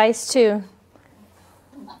some advice too.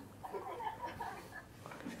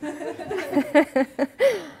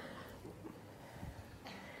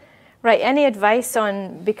 Right, any advice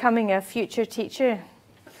on becoming a future teacher?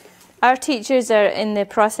 Our teachers are in the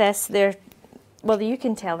process. Well, you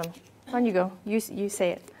can tell them. On you go. You say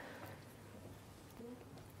it.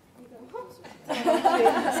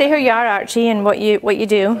 Say who you are, Archie, and what you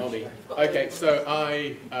do. Okay, so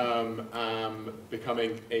I am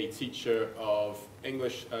becoming a teacher of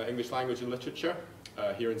English language and literature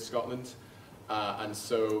here in Scotland, and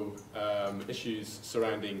so issues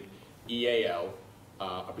surrounding EAL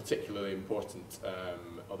are particularly important.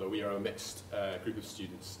 Although we are a mixed group of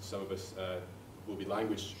students, some of us will be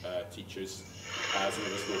language teachers, some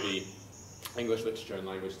of us will be English literature and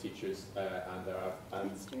language teachers,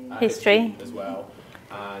 and history as well,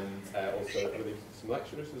 and also some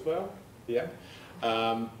lecturers as well. Yeah,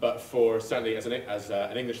 but for certainly as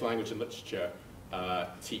an English language and literature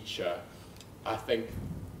teacher, I think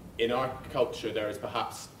in our culture there is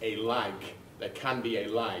perhaps a lag. There can be a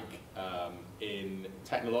lag in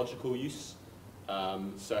technological use.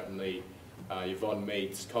 Certainly, Yvonne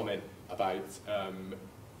made comment about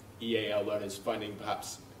EAL learners finding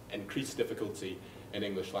perhaps increased difficulty in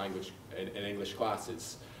English language, in English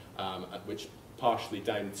classes, which partially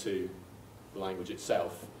down to the language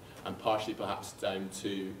itself, and partially perhaps down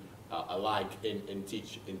to a lag in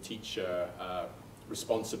teacher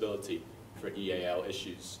responsibility for EAL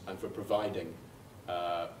issues and for providing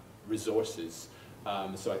resources.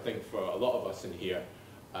 So I think for a lot of us in here,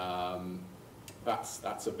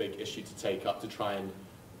 that's a big issue to take up, to try and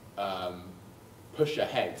push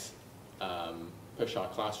ahead, push our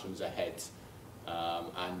classrooms ahead,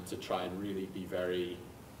 and to try and really be very,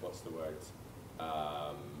 what's the word,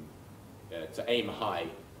 to aim high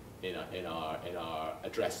in our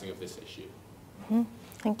addressing of this issue. Mm-hmm.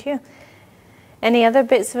 Thank you. Any other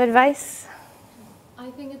bits of advice?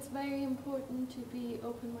 I think it's very important to be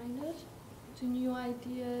open-minded to new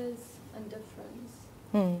ideas and difference.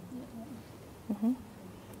 Mm. Yeah. Mm-hmm.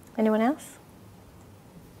 Anyone else?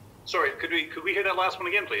 Sorry, could we hear that last one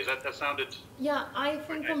again, please? That sounded... Yeah, I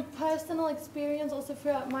think from personal experience, also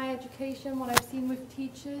throughout my education, what I've seen with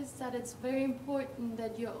teachers, that it's very important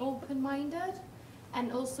that you're open-minded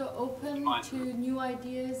and also open to new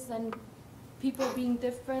ideas and people being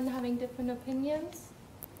different, having different opinions.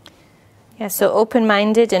 Yeah, so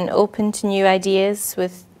open-minded and open to new ideas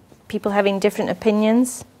with people having different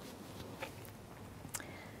opinions.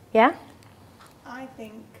 Yeah? I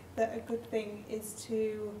think that a good thing is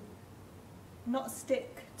to not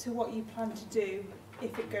stick to what you plan to do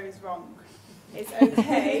if it goes wrong. It's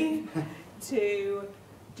okay to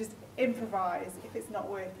just improvise if it's not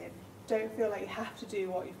working. Don't feel like you have to do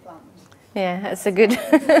what you've planned. Yeah, that's a good...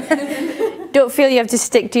 Don't feel you have to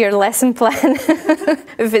stick to your lesson plan.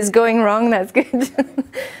 If it's going wrong, that's good.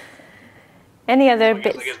 Any other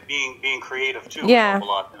bits? I guess being creative too. Yeah. Help a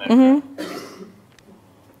lot in that. Mm-hmm.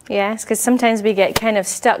 Yes, because sometimes we get kind of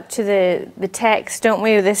stuck to the text, don't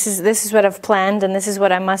we? This is what I've planned and this is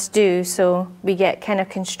what I must do, so we get kind of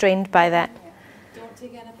constrained by that. Don't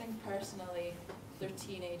take anything personally. They're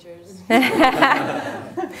teenagers.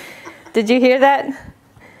 Did you hear that?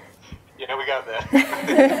 Yeah, we got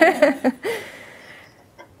that.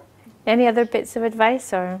 Any other bits of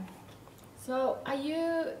advice, or? So, are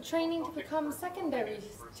you training to become secondary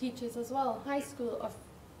teachers as well, high school of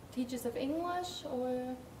teachers of English,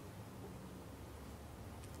 or?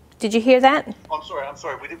 Did you hear that? Oh, I'm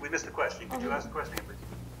sorry. We missed the question. Could you ask the question,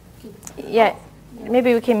 please? Yeah,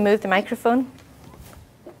 maybe we can move the microphone.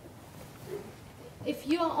 If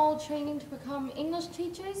you are all training to become English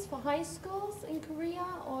teachers for high schools in Korea,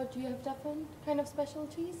 or do you have different kind of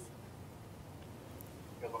specialties?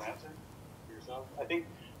 You guys want to answer for yourself? I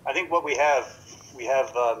think what we have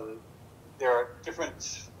there are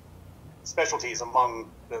different specialties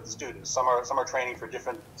among the students. Some are training for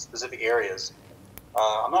different specific areas.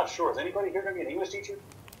 I'm not sure. Is anybody here going to be an English teacher?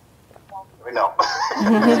 No.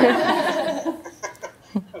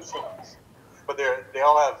 But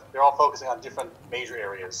they're all focusing on different major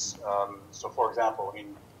areas. So, for example, I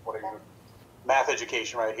mean, what are your math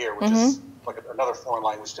education right here, which is like another foreign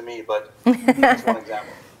language to me, but that's one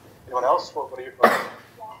example. Anyone else? What are your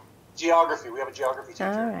geography? We have a geography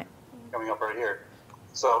teacher coming up right here.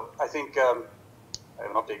 So I think I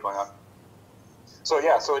have an update going on. So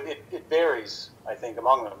yeah, so it varies, I think,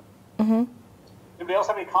 among them. Mm-hmm. Anybody else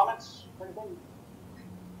have any comments or anything?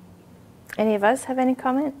 Any of us have any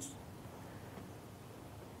comments?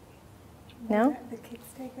 No? The kids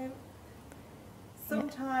take over.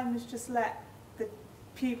 Sometimes just let the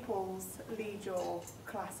pupils lead your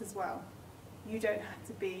class as well. You don't have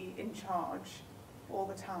to be in charge all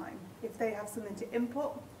the time. If they have something to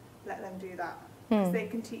input, let them do that. Because they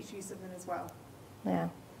can teach you something as well. Yeah.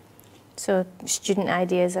 So student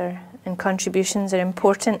ideas and contributions are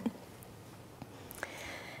important.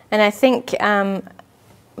 And I think, I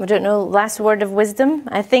don't know, last word of wisdom,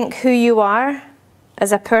 I think who you are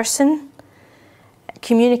as a person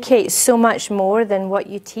communicates so much more than what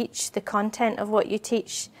you teach, the content of what you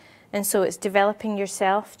teach. And so it's developing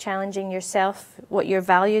yourself, challenging yourself, what your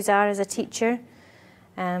values are as a teacher,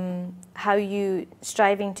 how you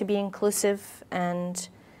striving to be inclusive and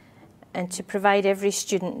to provide every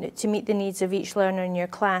student, to meet the needs of each learner in your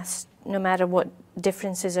class, no matter what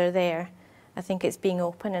differences are there. I think it's being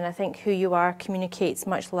open, and I think who you are communicates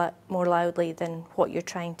much more loudly than what you're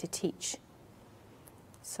trying to teach.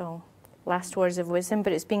 So, last words of wisdom,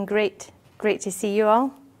 but it's been great to see you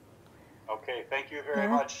all. Okay, thank you very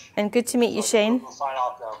much. And good to meet you, Shane. We'll sign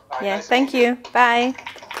off now. Right, yeah, nice thank you. Bye.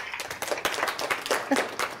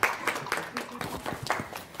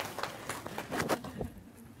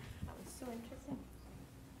 So interesting.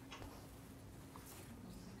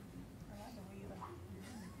 I like the wheeler.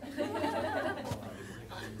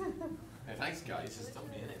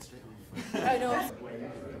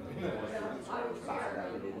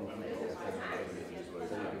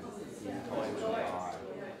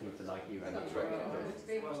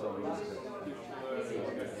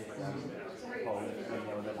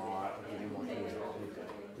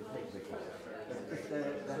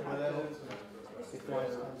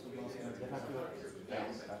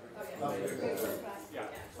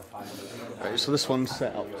 Right, so this one's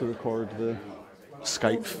set up to record the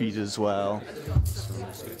Skype feed as well. So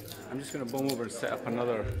I'm just going to bum over and set up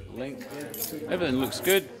another link. Everything looks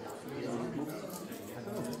good.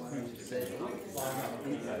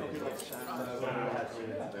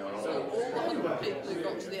 So all the people who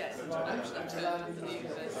got to the end actually turned up at the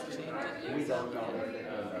university and did the exam.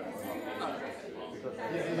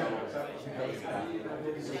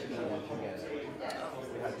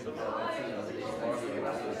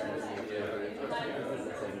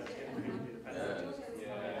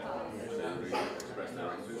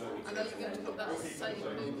 And are you going to put that same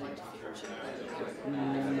move into future?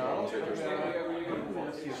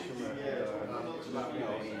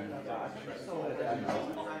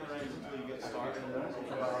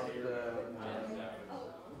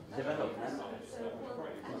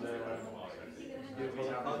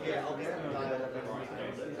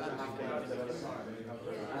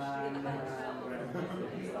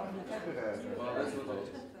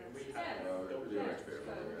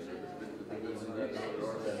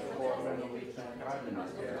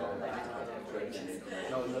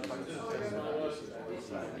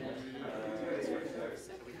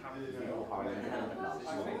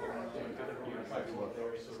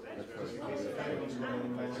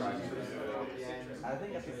 I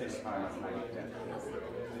think that's the time of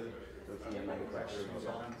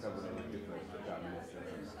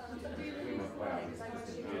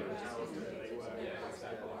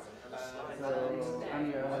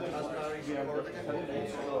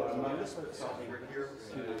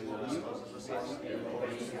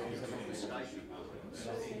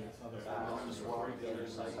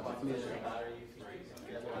music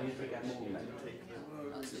and movement.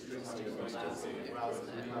 That's interesting, isn't it?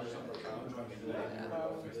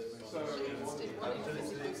 Did one in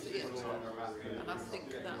physical theatre, and I think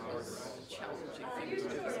that was challenging thing to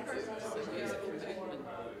do. So music and movement